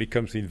 When it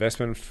comes to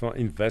investment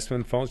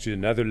funds, which is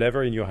another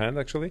lever in your hand,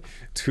 actually,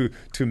 to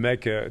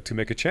make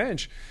a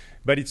change.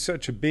 But it's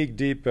such a big,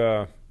 deep,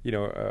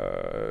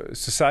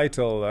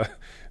 societal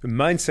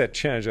mindset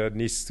change that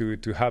needs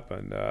to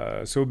happen.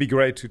 So it would be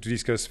great to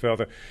discuss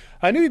further.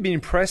 I know you've been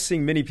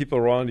impressing many people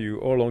around you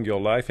all along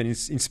your life and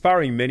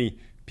inspiring many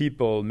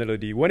people,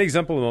 Mellody. One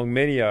example among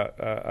many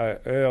I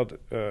heard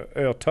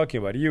talking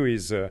about you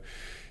is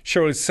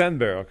Sheryl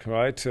Sandberg,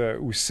 right?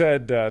 Who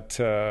said that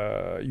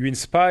you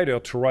inspired her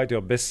to write her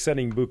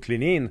best-selling book,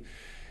 Lean In,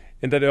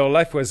 and that her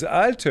life was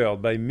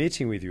altered by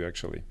meeting with you,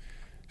 actually.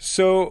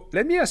 So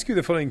let me ask you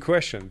the following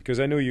question, because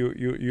I know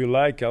you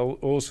like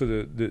also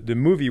the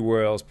movie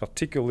world,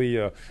 particularly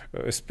a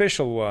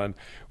special one.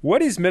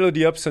 What is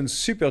Mellody Hobson's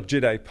super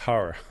Jedi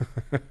power?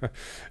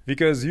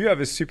 Because you have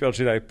a super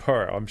Jedi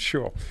power, I'm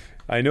sure.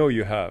 I know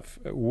you have.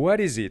 What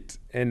is it?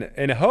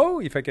 And how,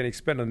 if I can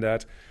expand on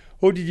that,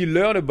 how did you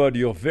learn about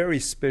your very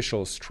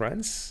special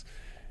strengths?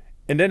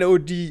 And then how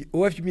have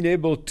you been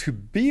able to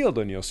build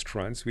on your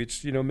strengths,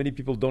 which many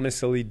people don't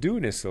necessarily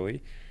do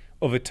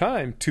over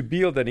time, to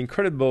build that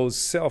incredible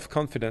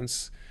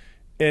self-confidence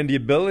and the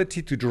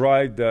ability to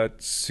drive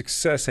that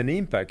success and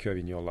impact you have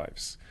in your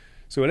lives.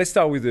 So let's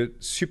start with the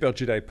super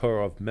Jedi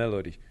power of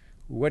Mellody.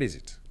 What is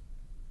it?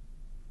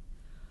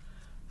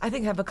 I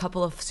think I have a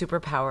couple of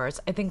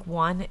superpowers. I think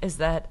one is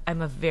that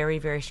I'm a very,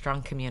 very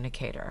strong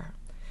communicator.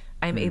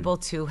 I'm able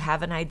to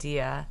have an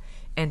idea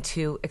and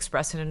to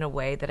express it in a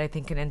way that I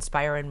think can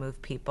inspire and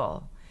move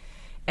people.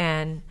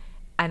 And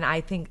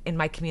I think in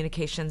my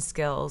communication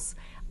skills,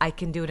 I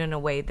can do it in a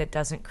way that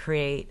doesn't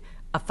create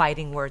a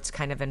fighting words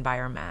kind of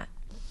environment.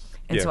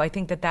 And so I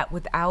think that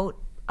without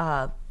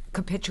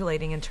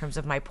capitulating in terms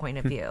of my point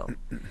of view.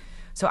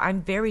 So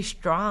I'm very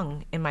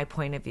strong in my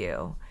point of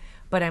view,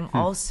 but I'm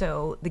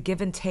also, the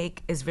give and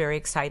take is very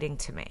exciting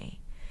to me.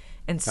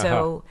 And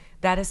so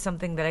that is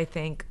something that I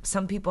think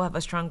some people have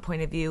a strong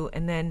point of view,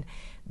 and then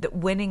the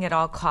winning at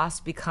all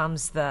costs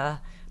becomes the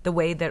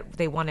way that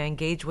they want to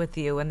engage with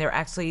you, and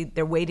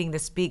they're waiting to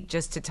speak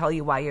just to tell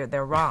you why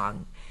they're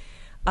wrong.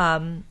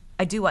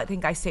 I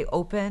think I stay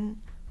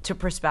open to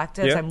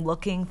perspectives. Yeah. I'm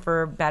looking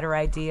for better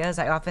ideas.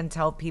 I often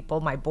tell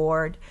people, my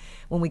board,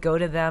 when we go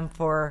to them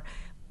for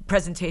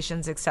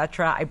presentations,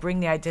 etc., I bring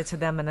the idea to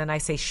them and then I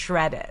say,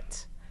 shred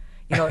it.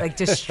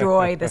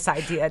 Destroy this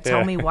idea.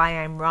 Tell me why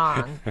I'm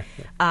wrong.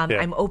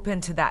 I'm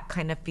open to that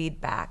kind of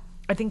feedback.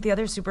 I think the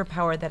other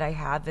superpower that I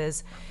have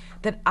is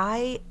that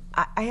I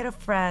I had a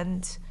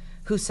friend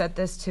who said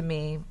this to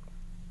me,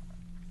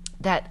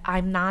 that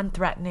I'm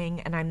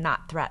non-threatening and I'm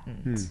not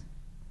threatened.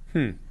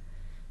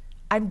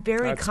 I'm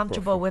very That's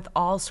comfortable profound. with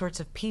all sorts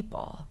of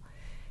people.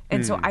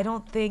 And so I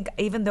don't think,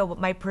 even though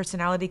my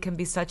personality can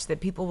be such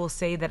that people will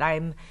say that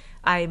I'm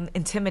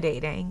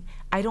intimidating,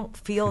 I don't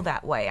feel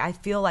that way. I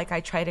feel like I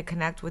try to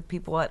connect with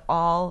people at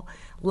all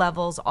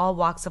levels, all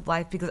walks of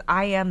life, because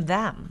I am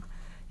them.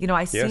 You know,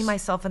 I see Yes.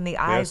 myself in the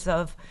eyes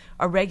of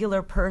a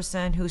regular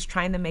person who's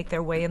trying to make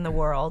their way in the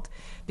world,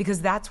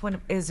 because that's what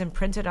is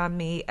imprinted on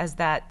me as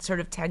that sort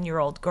of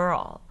 10-year-old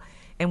girl,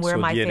 and where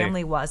So my DNA.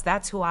 family was.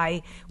 That's who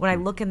when I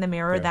look in the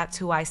mirror, that's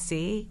who I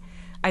see.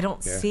 I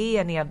don't see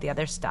any of the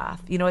other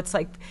stuff. You know, it's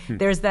like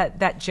there's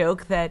that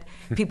joke that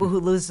people who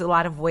lose a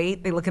lot of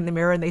weight, they look in the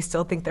mirror and they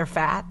still think they're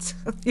fat.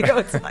 You know,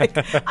 it's like,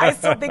 I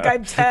still think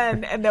I'm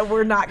 10 and that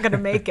we're not going to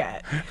make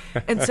it.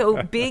 And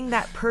so being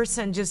that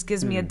person just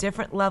gives me a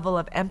different level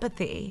of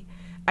empathy,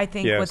 I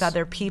think, with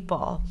other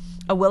people,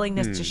 a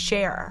willingness to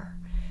share,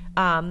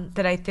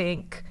 that I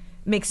think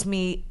makes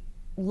me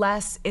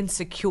less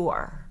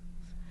insecure.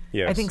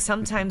 Yes. I think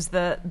sometimes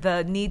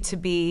the need to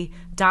be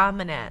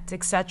dominant,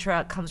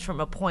 etc., comes from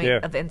a point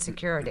of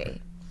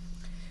insecurity.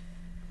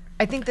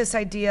 I think this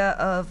idea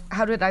of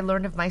how did I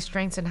learn of my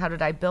strengths and how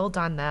did I build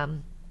on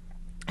them,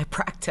 I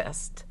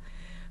practiced.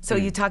 So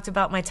you talked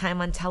about my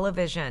time on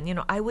television. You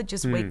know, I would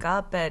just wake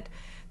up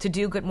to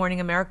do Good Morning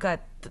America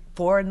at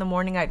 4 a.m.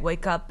 I'd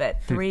wake up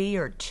at 3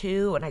 or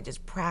 2, and I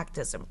just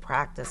practice and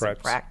practice and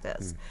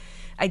practice.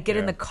 I'd get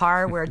in the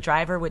car where a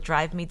driver would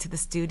drive me to the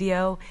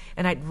studio,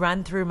 and I'd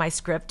run through my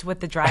script with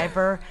the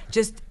driver,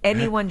 just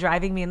anyone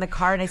driving me in the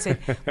car, and I said,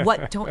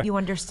 what don't you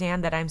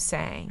understand that I'm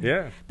saying?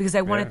 Yeah. Because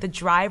I wanted the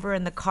driver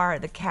in the car,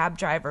 the cab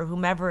driver,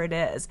 whomever it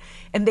is,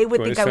 and they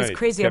would think I was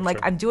crazy. I'm like,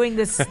 I'm doing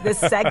this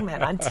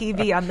segment on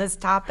TV on this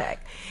topic,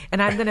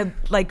 and I'm going to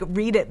like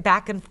read it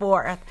back and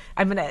forth.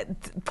 I'm going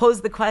to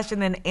pose the question,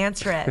 then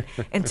answer it,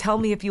 and tell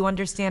me if you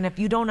understand. If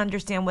you don't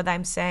understand what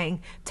I'm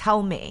saying,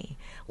 tell me.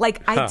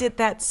 Like, I did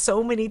that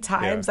so many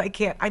times.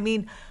 I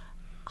mean,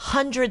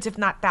 hundreds, if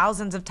not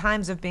thousands of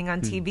times of being on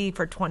TV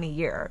for 20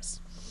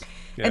 years.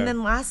 Yeah. And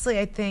then lastly,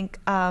 I think,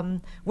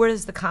 where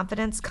does the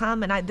confidence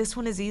come? And this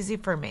one is easy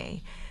for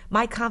me.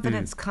 My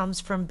confidence comes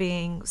from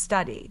being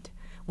studied.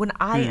 When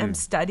I am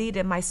studied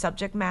in my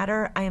subject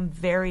matter, I am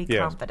very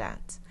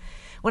confident.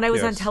 When I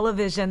was on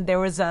television, there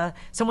was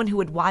someone who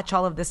would watch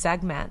all of the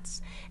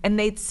segments, and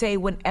they'd say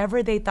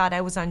whenever they thought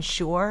I was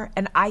unsure,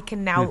 and I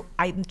can now,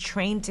 I'm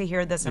trained to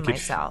hear this in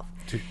myself.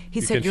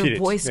 He said, your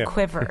voice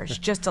quivers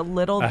just a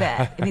little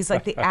bit. And he's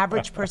like, the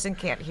average person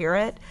can't hear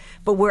it,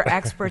 but we're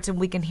experts and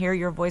we can hear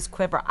your voice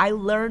quiver. I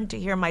learned to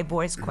hear my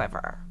voice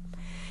quiver.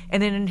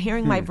 And then in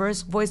hearing my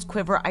voice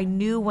quiver, I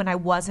knew when I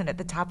wasn't at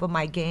the top of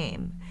my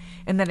game,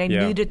 and that I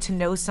needed to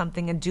know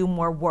something and do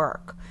more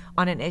work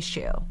on an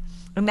issue.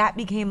 And that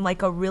became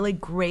like a really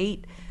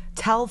great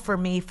tell for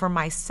me, for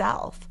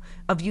myself,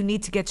 of you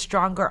need to get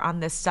stronger on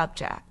this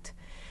subject.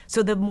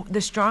 So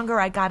the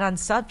stronger I got on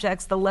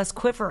subjects, the less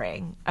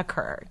quivering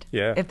occurred,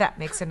 if that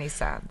makes any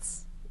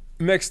sense.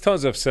 Makes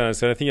tons of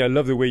sense. And I think I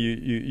love the way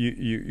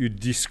you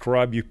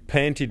describe, you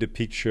painted a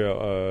picture,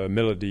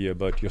 Mellody,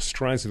 about your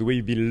strengths, the way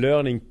you've been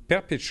learning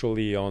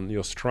perpetually on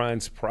your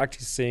strengths,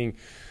 practicing.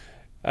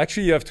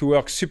 Actually, you have to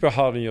work super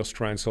hard on your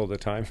strengths all the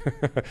time.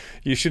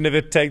 You should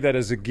never take that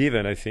as a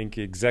given, I think,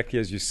 exactly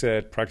as you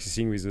said,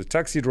 practicing with a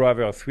taxi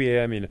driver at 3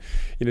 a.m. in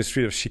the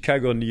street of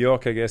Chicago, New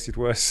York, I guess it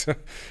was.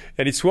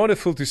 And it's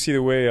wonderful to see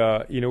the way,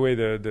 in a way,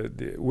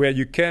 the where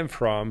you came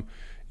from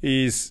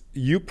is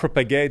you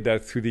propagate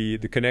that through the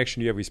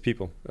connection you have with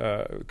people,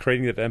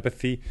 creating that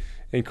empathy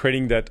and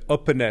creating that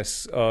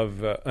openness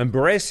of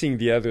embracing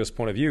the other's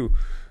point of view,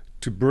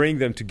 to bring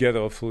them together,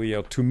 hopefully,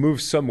 or to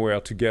move somewhere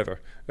together,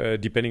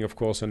 depending, of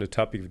course, on the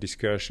topic of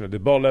discussion at the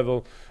board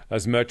level,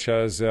 as much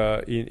as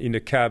in a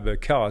car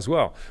as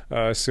well.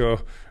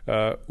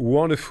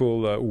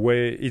 Wonderful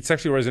way. It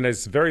actually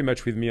resonates very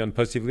much with me on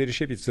positive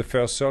leadership. It's the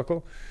first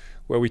circle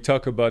where we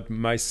talk about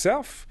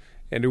myself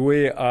and the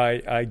way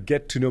I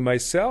get to know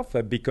myself.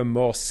 I become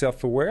more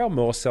self-aware,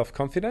 more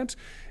self-confident.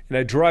 And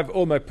I drive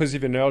all my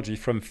positive energy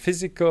from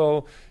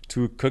physical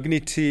to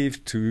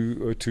cognitive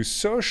to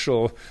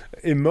social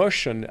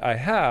emotion I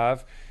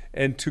have,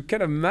 and to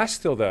kind of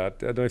master that,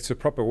 I don't know if it's a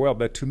proper word,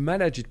 but to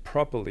manage it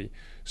properly,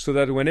 so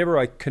that whenever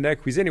I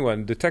connect with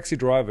anyone, the taxi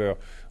driver,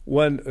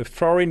 a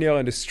foreigner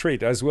in the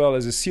street, as well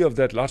as the CEO of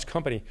that large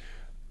company,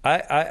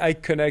 I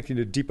connect in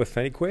a deep,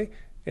 authentic way,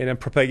 and I'm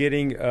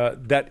propagating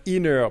that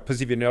inner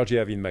positive energy I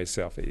have in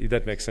myself, if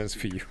that makes sense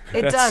for you.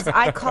 It does.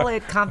 I call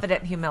it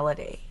confident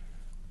humility.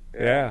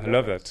 Yeah, I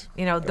love that.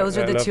 You know, those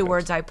are the two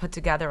words I put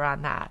together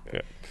on that.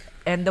 Yeah.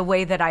 And the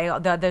way that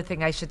the other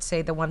thing I should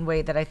say, the one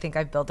way that I think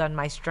I've built on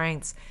my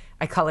strengths,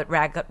 I call it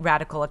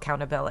radical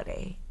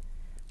accountability.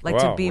 Like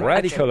to be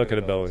radical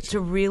accountability.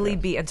 To really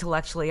be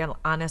intellectually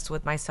honest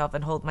with myself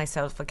and hold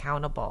myself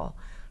accountable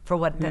for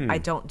what I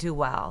don't do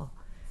well.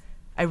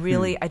 I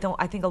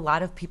think a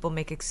lot of people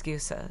make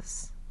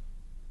excuses.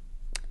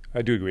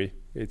 I do agree.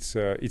 It's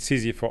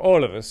easy for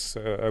all of us,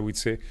 I would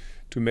say,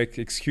 to make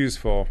excuse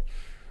for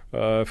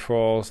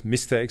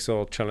mistakes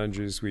or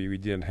challenges we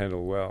didn't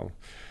handle well.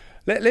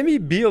 Let me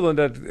build on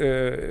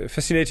that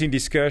fascinating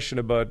discussion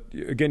about,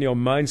 again, your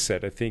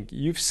mindset. I think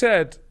you've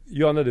said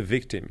you are not a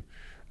victim.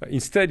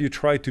 Instead, you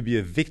try to be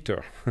a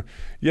victor.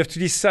 You have to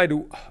decide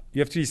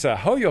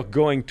how you're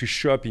going to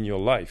show up in your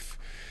life.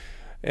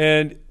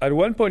 And at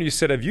one point, you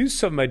said, I've used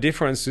some of my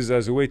differences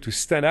as a way to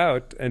stand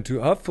out and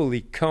to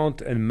hopefully count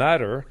and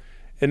matter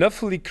and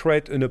hopefully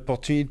create an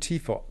opportunity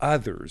for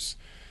others.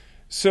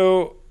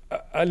 So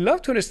I'd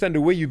love to understand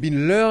the way you've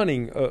been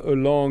learning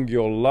along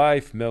your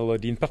life,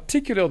 Mellody, in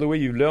particular the way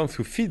you learn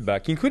through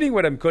feedback, including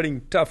what I'm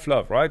calling tough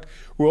love, right?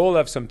 We all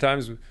have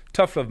sometimes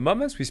tough love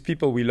moments with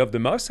people we love the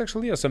most,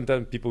 actually, or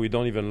sometimes people we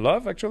don't even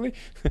love, actually.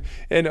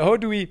 And how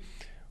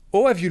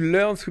have you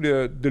learned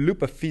through the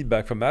loop of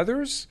feedback from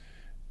others?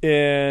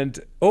 And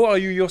how are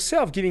you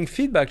yourself giving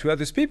feedback to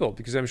other people?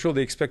 Because I'm sure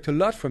they expect a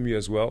lot from you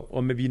as well,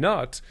 or maybe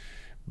not.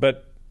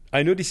 But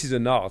I know this is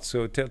an art,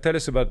 so tell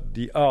us about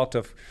the art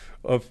of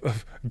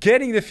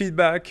getting the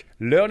feedback,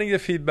 learning the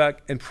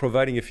feedback, and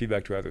providing the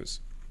feedback to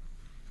others.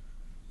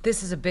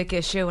 This is a big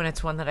issue, and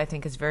it's one that I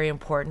think is very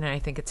important, and I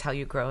think it's how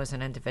you grow as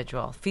an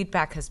individual.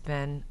 Feedback has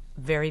been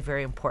very,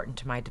 very important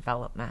to my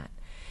development.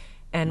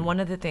 And one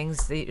of the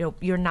things that,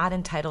 you're not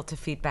entitled to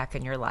feedback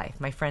in your life.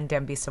 My friend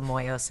Dembi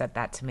Samoyo said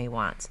that to me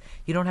once.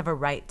 You don't have a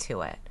right to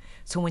it.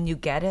 So when you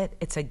get it,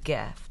 it's a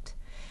gift.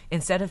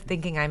 Instead of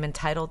thinking I'm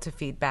entitled to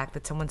feedback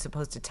that someone's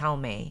supposed to tell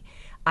me,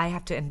 I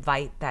have to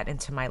invite that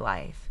into my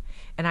life.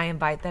 And I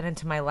invite that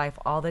into my life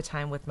all the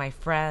time with my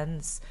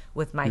friends,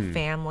 with my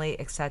family,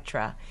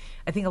 etc.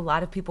 I think a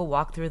lot of people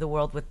walk through the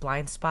world with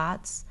blind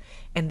spots,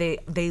 and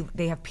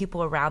they have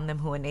people around them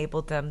who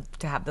enable them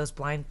to have those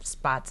blind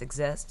spots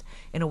exist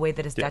in a way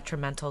that is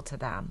detrimental to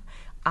them.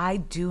 I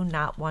do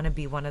not want to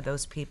be one of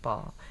those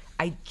people.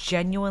 I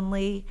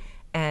genuinely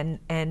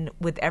and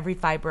with every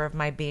fiber of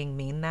my being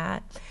mean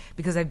that,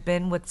 because I've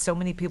been with so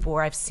many people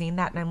where I've seen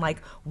that and I'm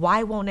like,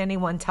 why won't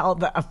anyone tell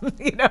them?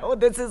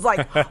 This is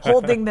like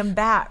holding them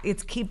back.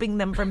 It's keeping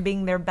them from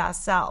being their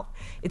best self.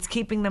 It's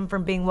keeping them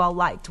from being well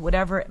liked,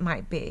 whatever it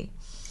might be.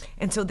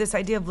 And so this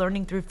idea of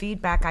learning through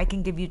feedback, I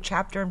can give you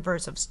chapter and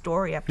verse of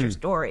story after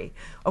story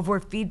of where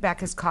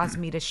feedback has caused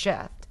me to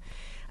shift.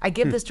 I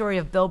give the story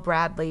of Bill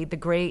Bradley, the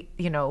great,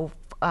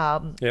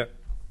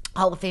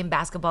 Hall of Fame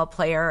basketball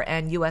player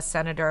and U.S.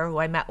 Senator who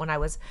I met when I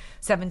was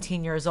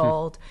 17 years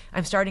old.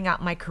 I'm starting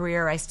out my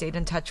career. I stayed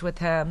in touch with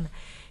him.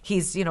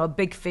 He's, a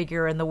big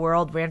figure in the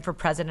world, ran for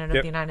president of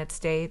the United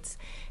States.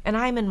 And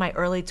I'm in my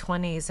early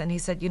 20s. And he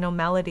said,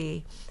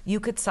 Mellody,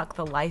 you could suck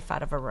the life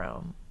out of a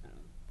room.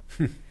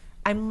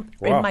 I'm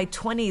in my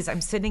 20s.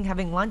 I'm sitting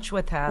having lunch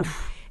with him.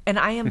 And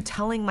I am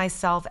telling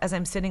myself as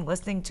I'm sitting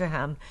listening to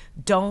him,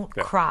 don't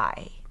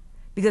cry.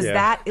 Because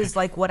that is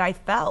like what I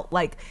felt.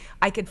 Like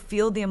I could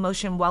feel the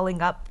emotion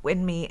welling up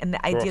in me and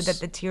the idea that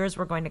the tears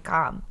were going to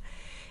come.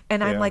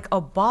 And I'm like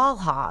a ball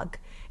hog.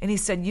 And he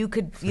said, you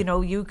could,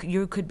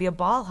 you could be a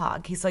ball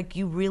hog. He's like,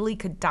 you really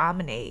could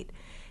dominate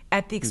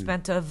at the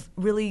expense of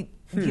really,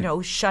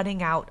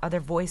 shutting out other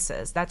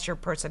voices. That's your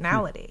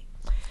personality.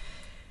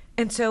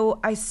 And so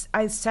I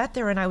sat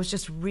there and I was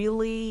just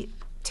really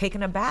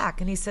taken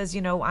aback. And he says,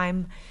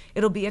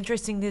 it'll be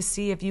interesting to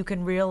see if you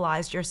can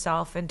realize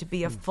yourself and to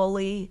be a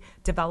fully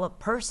developed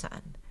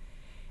person.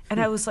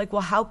 And I was like,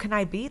 well, how can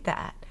I be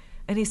that?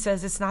 And he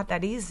says, it's not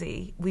that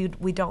easy. We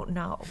don't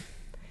know.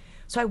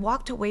 So I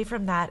walked away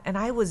from that and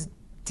I was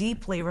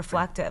deeply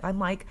reflective. I'm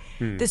like,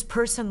 this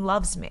person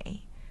loves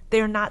me.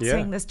 They're not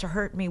saying this to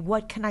hurt me.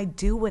 What can I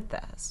do with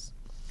this?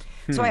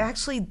 So I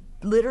actually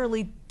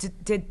literally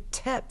did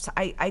tips.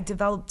 I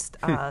developed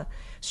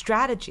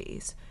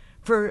strategies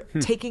for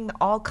taking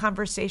all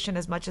conversation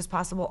as much as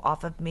possible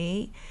off of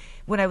me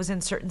when I was in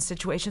certain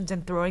situations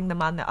and throwing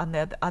them on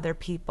the other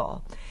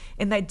people.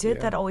 And I did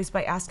that always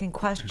by asking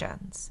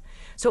questions.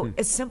 So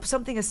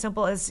something as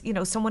simple as,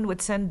 someone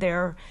would send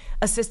their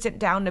assistant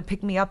down to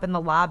pick me up in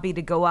the lobby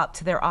to go up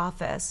to their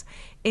office.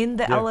 In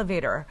the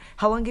elevator,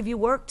 how long have you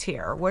worked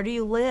here? Where do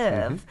you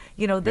live?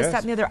 This,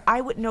 that, and the other. I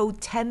would know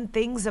 10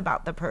 things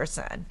about the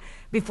person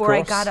before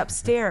I got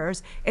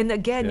upstairs. And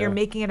again, you're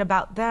making it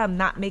about them,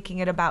 not making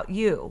it about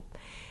you.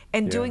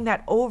 And doing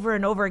that over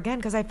and over again,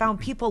 because I found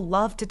people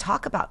love to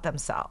talk about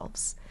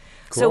themselves.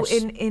 So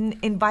in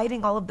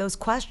inviting all of those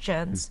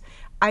questions,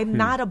 I'm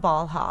not a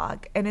ball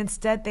hog. And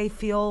instead they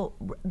feel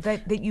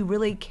that you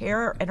really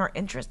care and are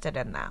interested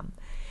in them.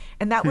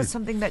 And that was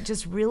something that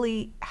just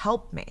really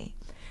helped me.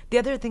 The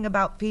other thing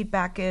about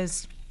feedback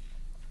is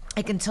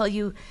I can tell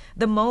you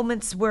the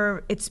moments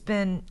where it's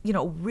been,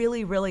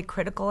 really, really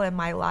critical in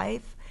my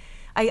life.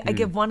 I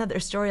give one other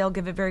story. I'll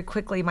give it very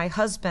quickly. My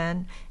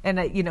husband, and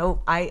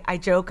I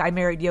joke, I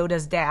married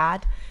Yoda's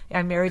dad.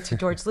 I'm married to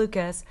George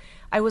Lucas.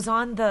 I was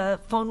on the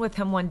phone with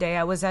him one day.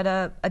 I was at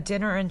a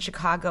dinner in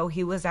Chicago.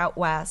 He was out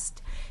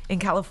west in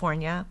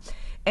California.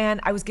 And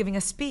I was giving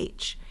a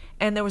speech.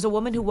 And there was a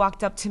woman who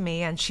walked up to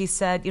me and she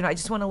said, I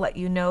just want to let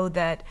you know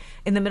that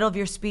in the middle of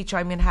your speech,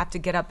 I'm going to have to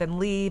get up and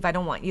leave. I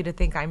don't want you to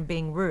think I'm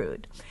being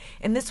rude.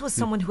 And this was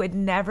someone who had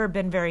never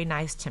been very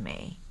nice to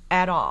me.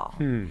 at all.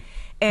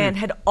 And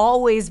had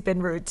always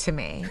been rude to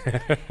me.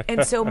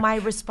 And so my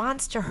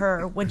response to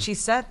her when she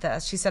said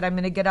this, she said, I'm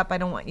going to get up. I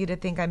don't want you to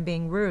think I'm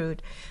being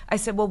rude. I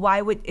said, well,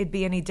 why would it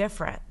be any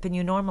different than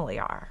you normally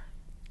are?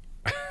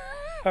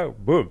 Oh,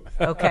 boom.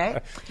 Okay.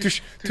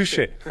 Touche.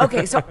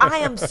 Okay, so I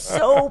am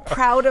so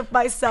proud of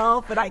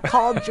myself, and I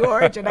called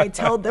George and I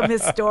told them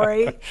his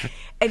story,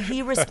 and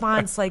he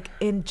responds like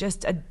in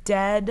just a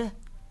dead,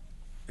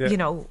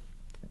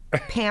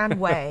 pan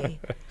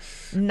way,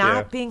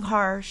 not being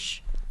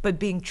harsh, but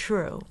being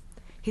true.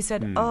 He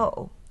said,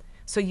 oh,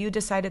 so you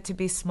decided to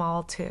be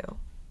small too.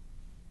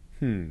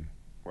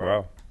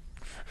 Wow.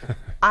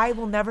 I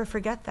will never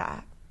forget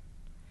that.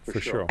 For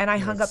sure. And I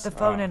hung up the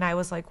phone and I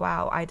was like,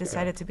 wow, I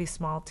decided to be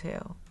small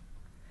too.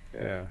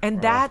 Yeah.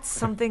 And that's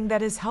something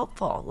that is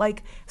helpful.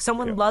 Like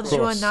someone loves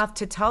you enough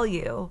to tell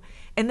you,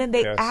 and then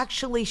they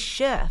actually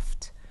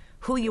shift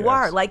who you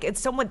are. Like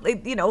it's someone,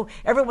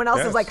 everyone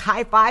else is like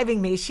high-fiving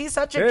me. She's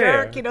such a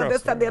jerk,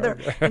 this, that, the other.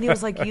 And he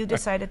was like, you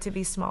decided to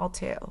be small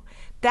too.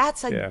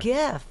 That's a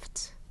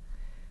gift.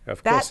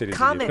 Of that course it is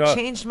comment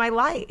changed my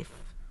life.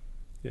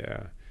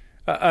 Yeah.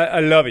 I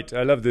love it.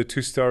 I love the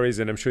two stories,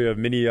 and I'm sure you have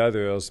many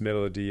others,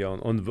 Mellody,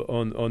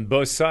 on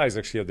both sides,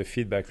 actually, of the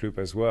feedback loop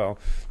as well,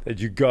 that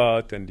you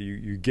got and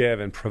you gave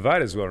and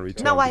provide as well in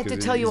return. No, I have to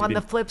tell you on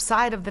the flip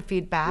side of the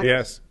feedback.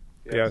 Yes.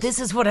 This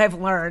is what I've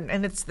learned,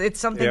 and it's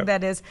something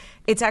that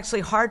it's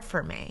actually hard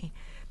for me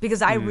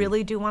because I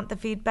really do want the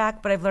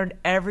feedback, but I've learned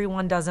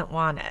everyone doesn't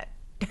want it.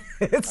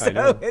 So I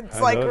know that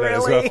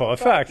as well for a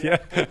fact,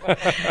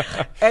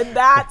 and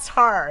that's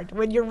hard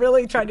when you're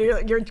really trying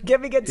to, you're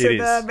giving it to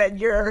them, and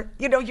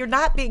you're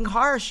not being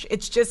harsh.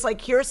 It's just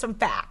like, here's some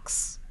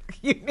facts.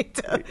 You need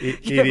to.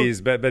 It is,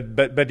 but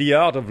the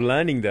art of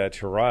learning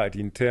that, you're right,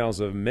 in terms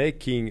of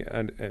making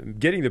and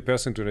getting the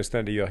person to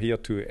understand that you're here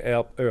to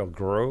help her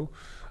grow,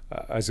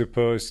 as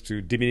opposed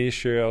to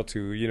diminish her,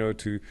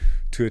 to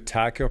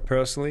attack her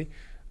personally.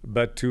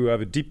 But to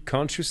have a deep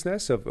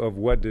consciousness of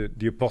what the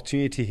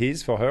opportunity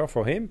is for her,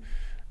 for him,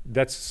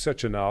 that's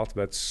such an art,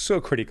 but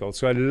so critical.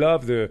 So I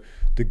love the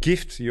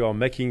gift you are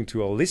making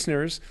to our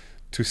listeners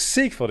to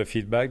seek for the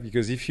feedback,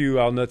 because if you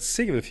are not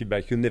seeking the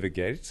feedback, you'll never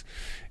get it.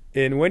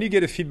 And when you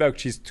get a feedback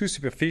which is too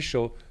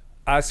superficial,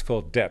 ask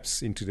for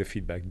depths into the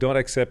feedback. Don't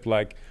accept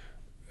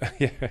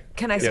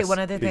Can I say one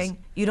other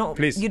thing? You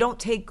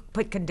don't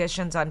put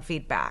conditions on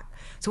feedback.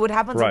 So what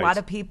happens, a lot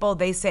of people,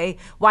 they say,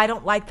 well, I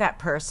don't like that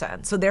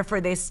person, so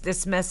therefore they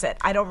dismiss it.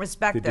 I don't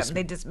respect them.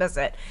 They dismiss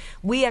it.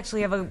 We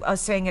actually have a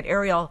saying at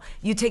Ariel,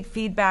 you take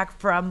feedback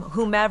from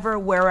whomever,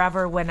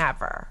 wherever,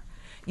 whenever.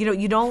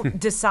 You don't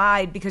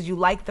decide because you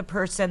like the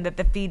person that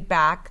the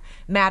feedback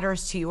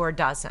matters to you or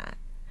doesn't.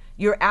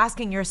 You're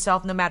asking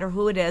yourself, no matter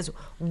who it is,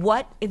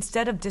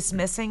 instead of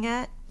dismissing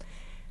it,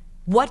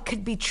 what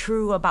could be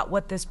true about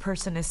what this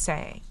person is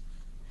saying?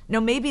 Now,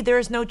 maybe there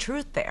is no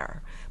truth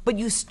there, but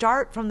you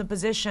start from the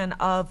position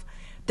of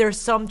there's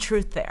some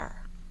truth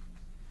there.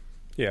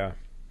 Yeah.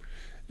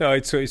 No,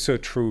 it's so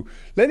true.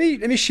 Let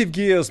me shift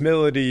gears,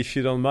 Mellody, if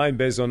you don't mind,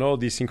 based on all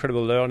this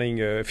incredible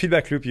learning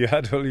feedback loop you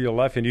had all your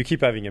life, and you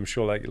keep having, I'm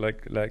sure,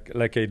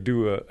 like I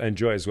do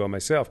enjoy as well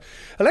myself.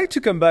 I'd like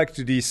to come back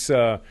to this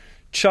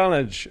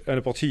challenge and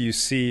opportunity you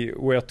see,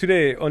 where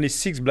today only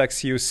 6 black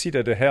CEOs sit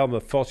at the helm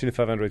of Fortune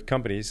 500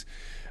 companies,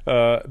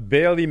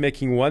 barely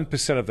making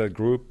 1% of that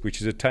group, which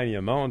is a tiny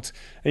amount.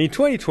 And in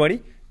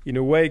 2020, in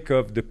the wake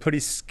of the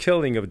police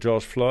killing of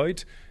George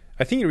Floyd,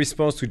 I think in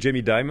response to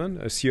Jamie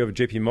Dimon, a CEO of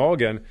JP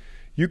Morgan,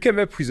 you came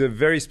up with a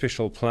very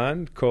special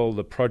plan called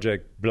the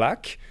Project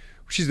Black,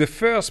 which is the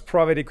first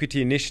private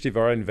equity initiative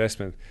of our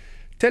investment.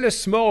 Tell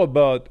us more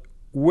about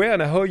where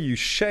and how you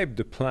shaped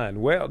the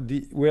plan, where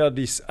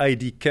this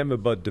idea came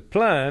about the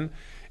plan,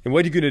 and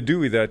what you're going to do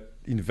with that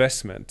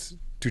investment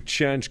to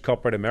change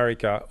corporate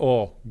America,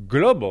 or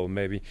global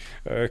maybe,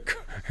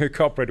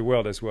 corporate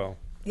world as well.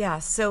 Yeah,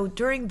 so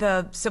during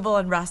the civil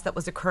unrest that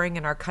was occurring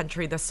in our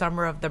country, the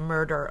summer of the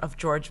murder of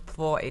George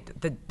Floyd,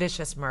 the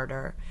vicious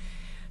murder,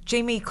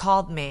 Jamie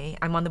called me.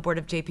 I'm on the board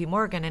of JP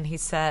Morgan, and he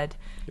said,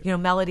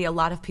 Mellody, a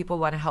lot of people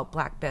want to help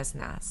black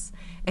business.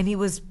 And he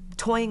was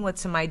toying with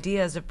some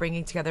ideas of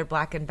bringing together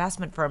black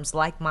investment firms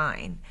like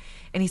mine.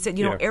 And he said,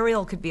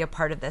 Ariel could be a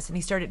part of this. And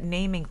he started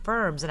naming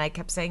firms. And I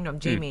kept saying to him,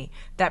 Jamie,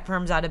 that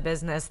firm's out of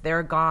business.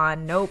 They're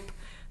gone. Nope,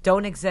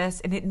 don't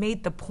exist. And it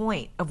made the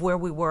point of where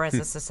we were as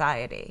a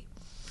society.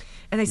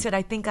 And I said,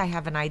 I think I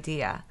have an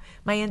idea.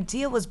 My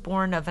idea was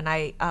born of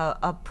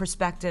a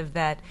perspective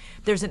that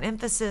there's an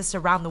emphasis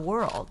around the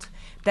world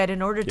that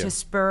in order to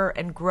spur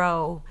and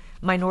grow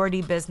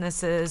minority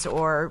businesses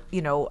or,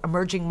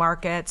 emerging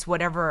markets,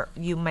 whatever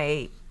you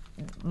may,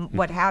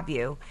 what have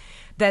you,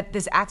 that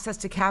this access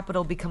to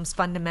capital becomes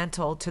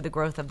fundamental to the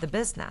growth of the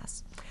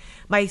business.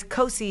 My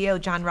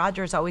co-CEO, John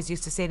Rogers, always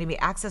used to say to me,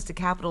 access to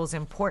capital is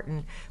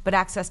important, but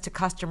access to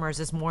customers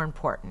is more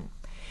important.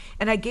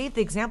 And I gave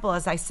the example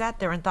as I sat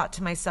there and thought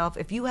to myself,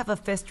 if you have a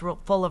fist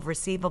full of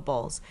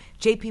receivables,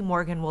 JP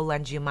Morgan will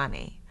lend you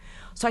money.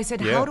 So I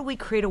said, how do we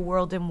create a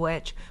world in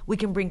which we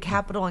can bring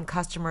capital and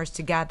customers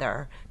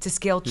together to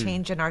scale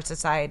change in our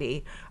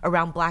society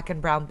around Black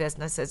and brown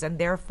businesses, and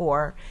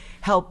therefore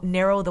help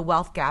narrow the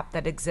wealth gap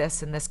that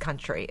exists in this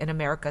country, in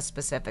America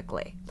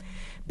specifically?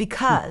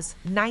 Because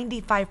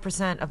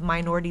 95% of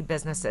minority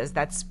businesses,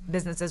 that's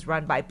businesses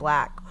run by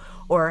Black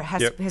or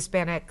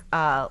Hispanic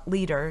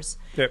leaders,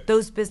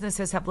 those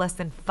businesses have less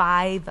than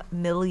 $5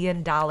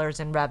 million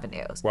in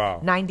revenues.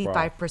 Wow.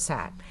 95%.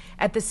 Wow.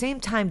 At the same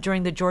time,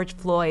 during the George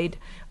Floyd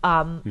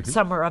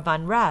summer of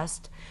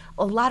unrest,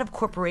 a lot of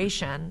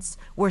corporations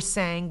were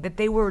saying that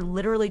they were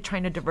literally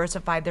trying to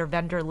diversify their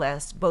vendor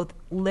list, both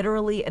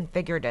literally and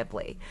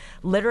figuratively.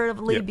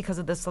 Literally because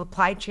of the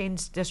supply chain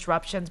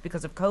disruptions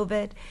because of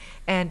COVID,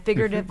 and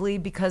figuratively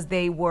because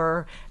they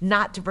were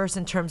not diverse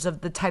in terms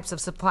of the types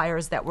of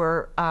suppliers that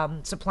were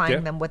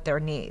supplying them with their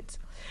needs.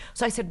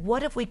 So I said,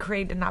 what if we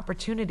create an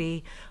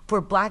opportunity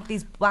for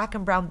these Black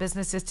and brown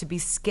businesses to be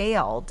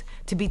scaled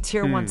to be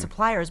tier one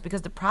suppliers?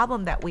 Because the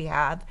problem that we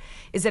have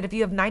is that if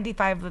you have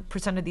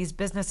 95% of these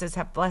businesses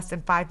have less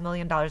than $5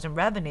 million in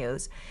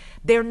revenues,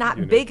 they're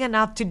not big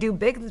enough to do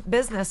big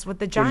business with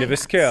the giants. We'll never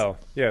scale,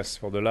 yes,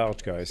 for the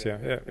large guys,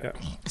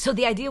 So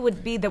the idea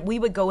would be that we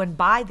would go and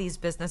buy these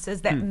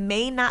businesses that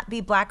may not be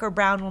Black or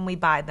brown when we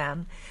buy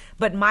them,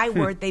 but my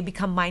word, they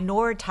become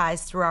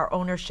minoritized through our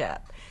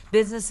ownership.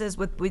 Businesses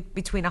with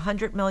between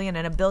 $100 million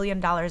and $1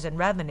 billion in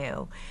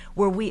revenue,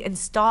 where we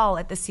install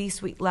at the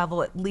C-suite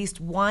level at least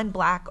one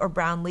Black or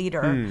brown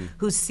leader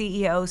who's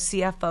CEO,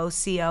 CFO,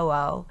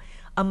 COO,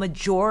 a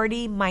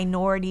majority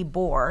minority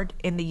board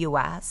in the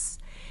U.S.,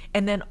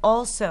 and then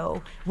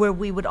also where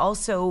we would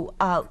also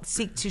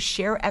seek to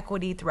share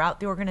equity throughout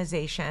the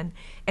organization,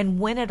 and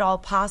when at all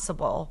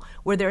possible,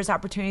 where there's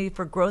opportunity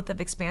for growth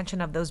of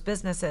expansion of those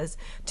businesses,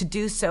 to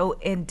do so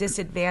in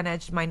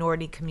disadvantaged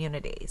minority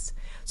communities.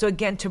 So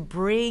again, to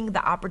bring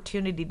the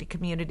opportunity to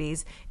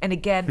communities, and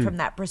again, from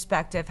that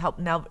perspective, help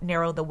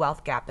narrow the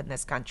wealth gap in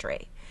this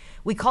country.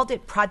 We called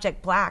it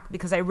Project Black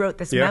because I wrote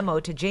this memo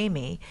to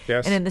Jamie,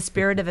 and in the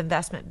spirit of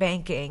investment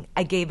banking,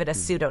 I gave it a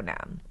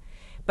pseudonym.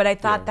 But I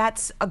thought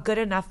that's a good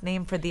enough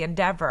name for the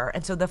endeavor.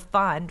 And so the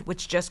fund,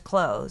 which just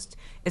closed,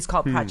 is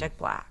called Project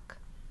Black.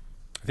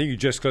 I think you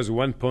just closed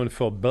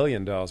 $1.4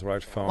 billion,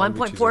 right? Fund,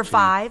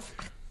 1.45.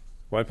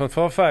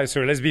 1.45,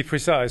 sorry, let's be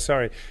precise,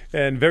 sorry.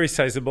 And very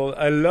sizable.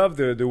 I love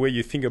the way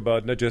you think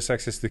about not just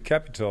access to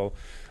capital,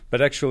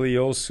 but actually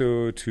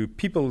also to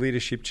people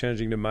leadership,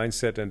 changing the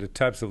mindset and the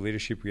types of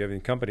leadership we have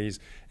in companies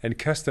and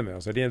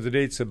customers. At the end of the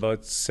day, it's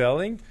about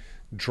selling,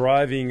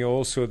 driving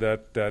also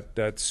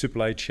that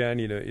supply chain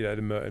at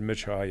a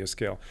much higher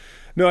scale.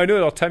 No, I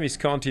know our time is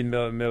counting,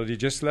 Mellody.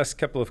 Just last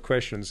couple of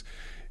questions.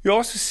 You're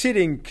also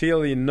sitting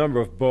clearly in a number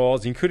of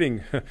boards,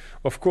 including,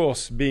 of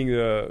course, being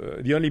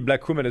the only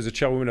Black woman as a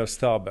chairwoman of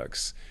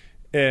Starbucks,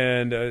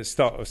 and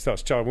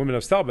chairwoman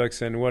of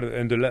Starbucks,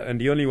 and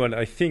the only one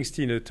I think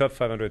still in the top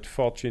 500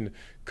 Fortune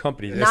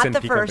companies. Not S&P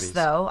the first, companies.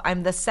 though.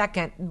 I'm the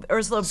second.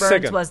 Ursula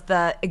Burns was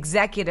the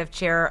executive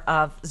chair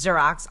of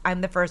Xerox. I'm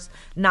the first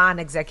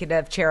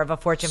non-executive chair of a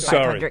Fortune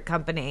 500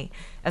 company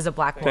as a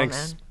Black woman.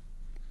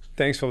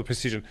 Thanks for the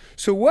precision.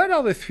 So what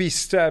are the 3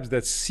 steps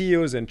that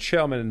CEOs and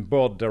chairmen and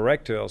board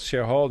directors,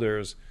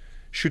 shareholders,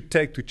 should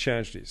take to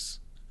change this?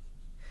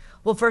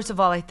 Well, first of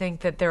all, I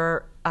think that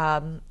there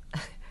are,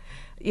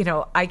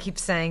 I keep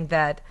saying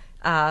that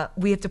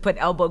we have to put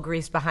elbow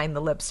grease behind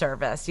the lip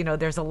service.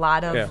 There's a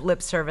lot of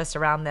lip service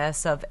around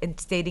this of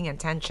stating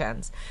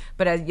intentions.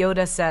 But as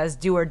Yoda says,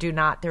 do or do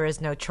not, there is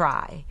no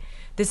try.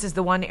 This is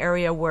the one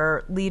area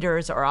where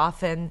leaders are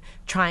often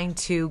trying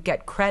to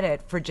get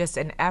credit for just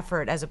an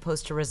effort as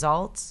opposed to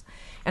results.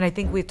 And I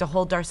think we have to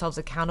hold ourselves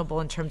accountable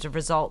in terms of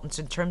results,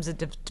 in terms of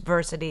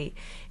diversity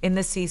in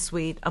the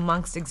C-suite,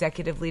 amongst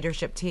executive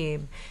leadership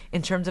team,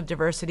 in terms of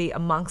diversity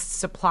amongst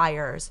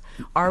suppliers.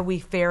 Are we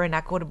fair and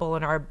equitable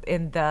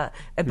in the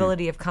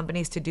ability of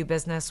companies to do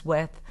business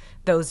with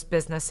those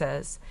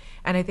businesses?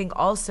 And I think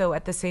also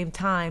at the same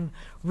time,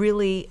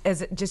 really,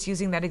 as just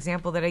using that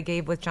example that I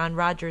gave with John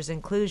Rogers'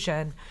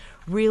 inclusion,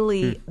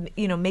 really,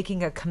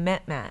 making a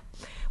commitment.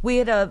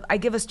 I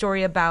give a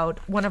story about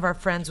one of our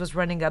friends was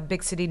running a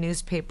big city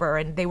newspaper,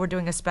 and they were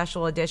doing a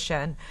special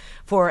edition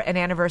for an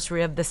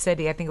anniversary of the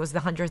city. I think it was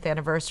the 100th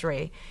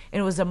anniversary. And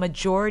it was a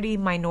majority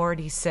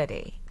minority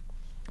city,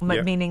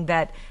 meaning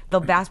that the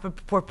vast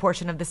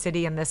proportion of the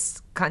city in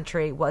this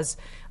country was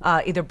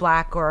either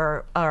Black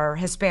or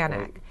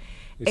Hispanic.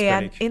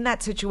 And in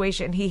that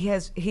situation,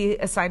 he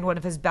assigned one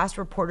of his best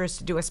reporters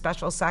to do a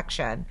special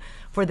section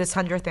for this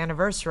 100th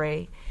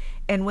anniversary.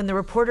 And when the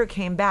reporter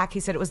came back, he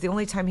said it was the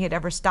only time he had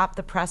ever stopped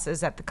the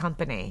presses at the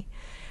company.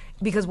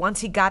 Because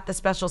once he got the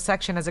special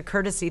section as a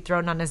courtesy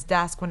thrown on his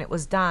desk when it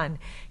was done,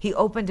 he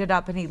opened it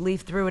up and he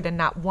leafed through it, and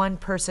not one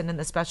person in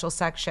the special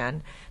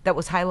section that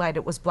was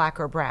highlighted was Black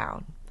or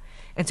brown.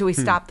 And so he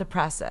stopped the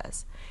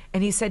presses.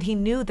 And he said he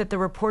knew that the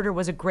reporter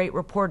was a great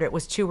reporter. It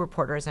was two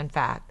reporters, in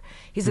fact.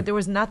 He said there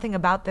was nothing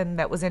about them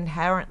that was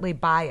inherently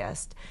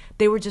biased.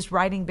 They were just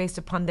writing based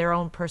upon their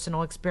own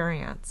personal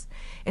experience.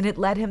 And it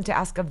led him to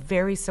ask a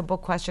very simple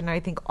question, and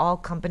I think all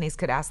companies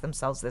could ask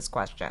themselves this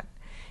question.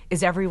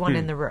 Is everyone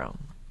in the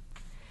room?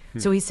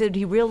 So he said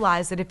he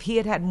realized that if he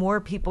had had more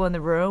people in the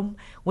room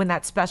when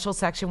that special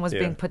section was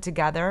being put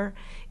together,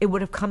 it would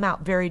have come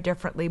out very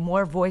differently.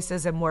 More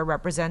voices and more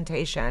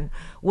representation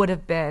would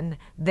have been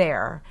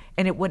there,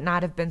 and it would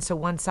not have been so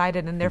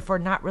one-sided and therefore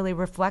not really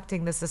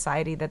reflecting the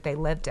society that they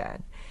lived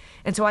in.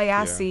 And so I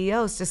ask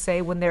CEOs to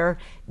say when they're,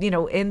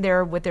 in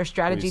there with their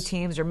strategy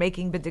teams or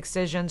making big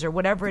decisions or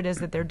whatever it is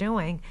that they're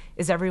doing,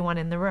 is everyone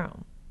in the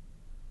room?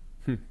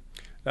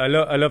 I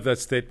love that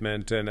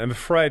statement, and I'm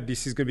afraid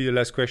this is going to be the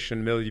last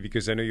question, Mellody,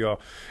 because I know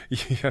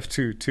you have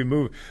to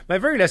move. My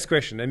very last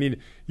question. I mean,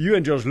 you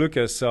and George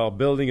Lucas are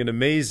building an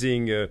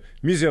amazing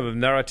museum of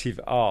narrative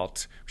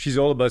art, which is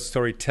all about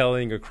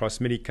storytelling across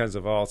many kinds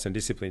of arts and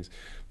disciplines.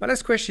 My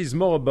last question is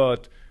more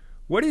about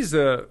what is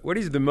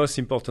the most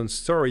important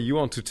story you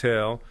want to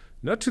tell,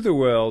 not to the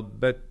world,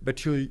 but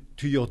to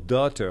your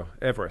daughter,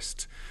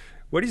 Everest.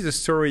 What is the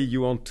story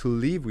you want to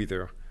leave with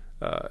her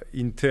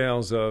in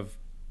terms of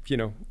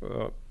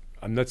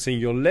I'm not saying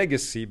your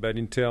legacy, but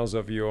in terms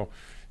of your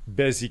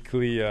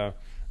basically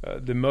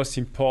the most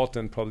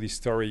important probably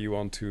story you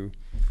want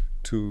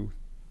to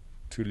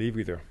leave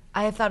with her.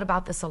 I have thought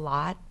about this a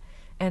lot,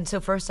 and so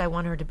first I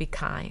want her to be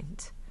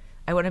kind.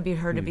 I want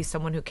her to be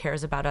someone who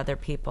cares about other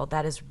people.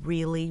 That is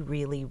really,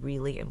 really,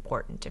 really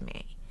important to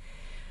me.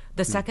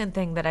 The second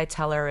thing that I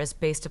tell her is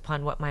based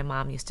upon what my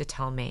mom used to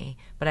tell me,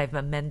 but I've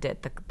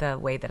amended the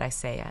way that I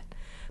say it.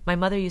 My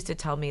mother used to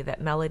tell me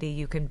that, Mellody,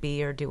 you can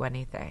be or do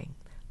anything.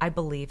 I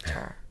believed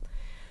her.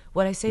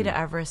 What I say to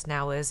Everest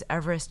now is,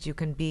 Everest, you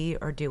can be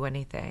or do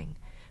anything,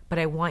 but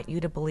I want you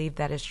to believe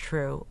that is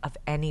true of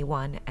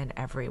anyone and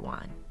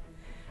everyone.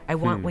 I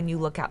want when you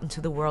look out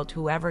into the world,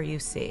 whoever you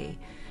see,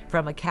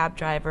 from a cab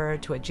driver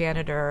to a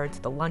janitor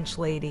to the lunch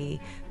lady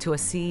to a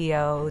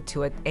CEO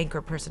to an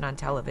anchor person on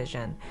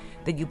television,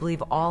 that you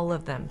believe all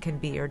of them can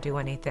be or do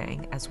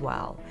anything as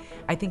well.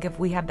 I think if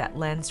we have that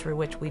lens through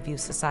which we view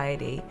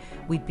society,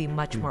 we'd be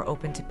much more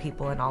open to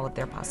people and all of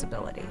their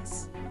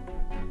possibilities.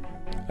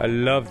 I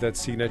love that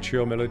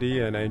signature,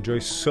 Mellody, and I enjoy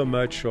so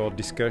much our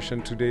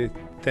discussion today.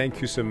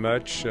 Thank you so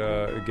much.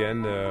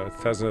 Again,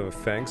 thousands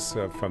of thanks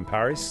from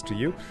Paris to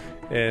you.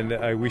 And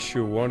I wish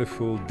you a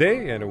wonderful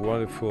day and a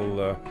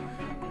wonderful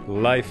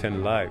life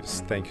and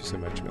lives. Thank you so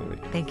much,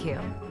 Mellody. Thank you.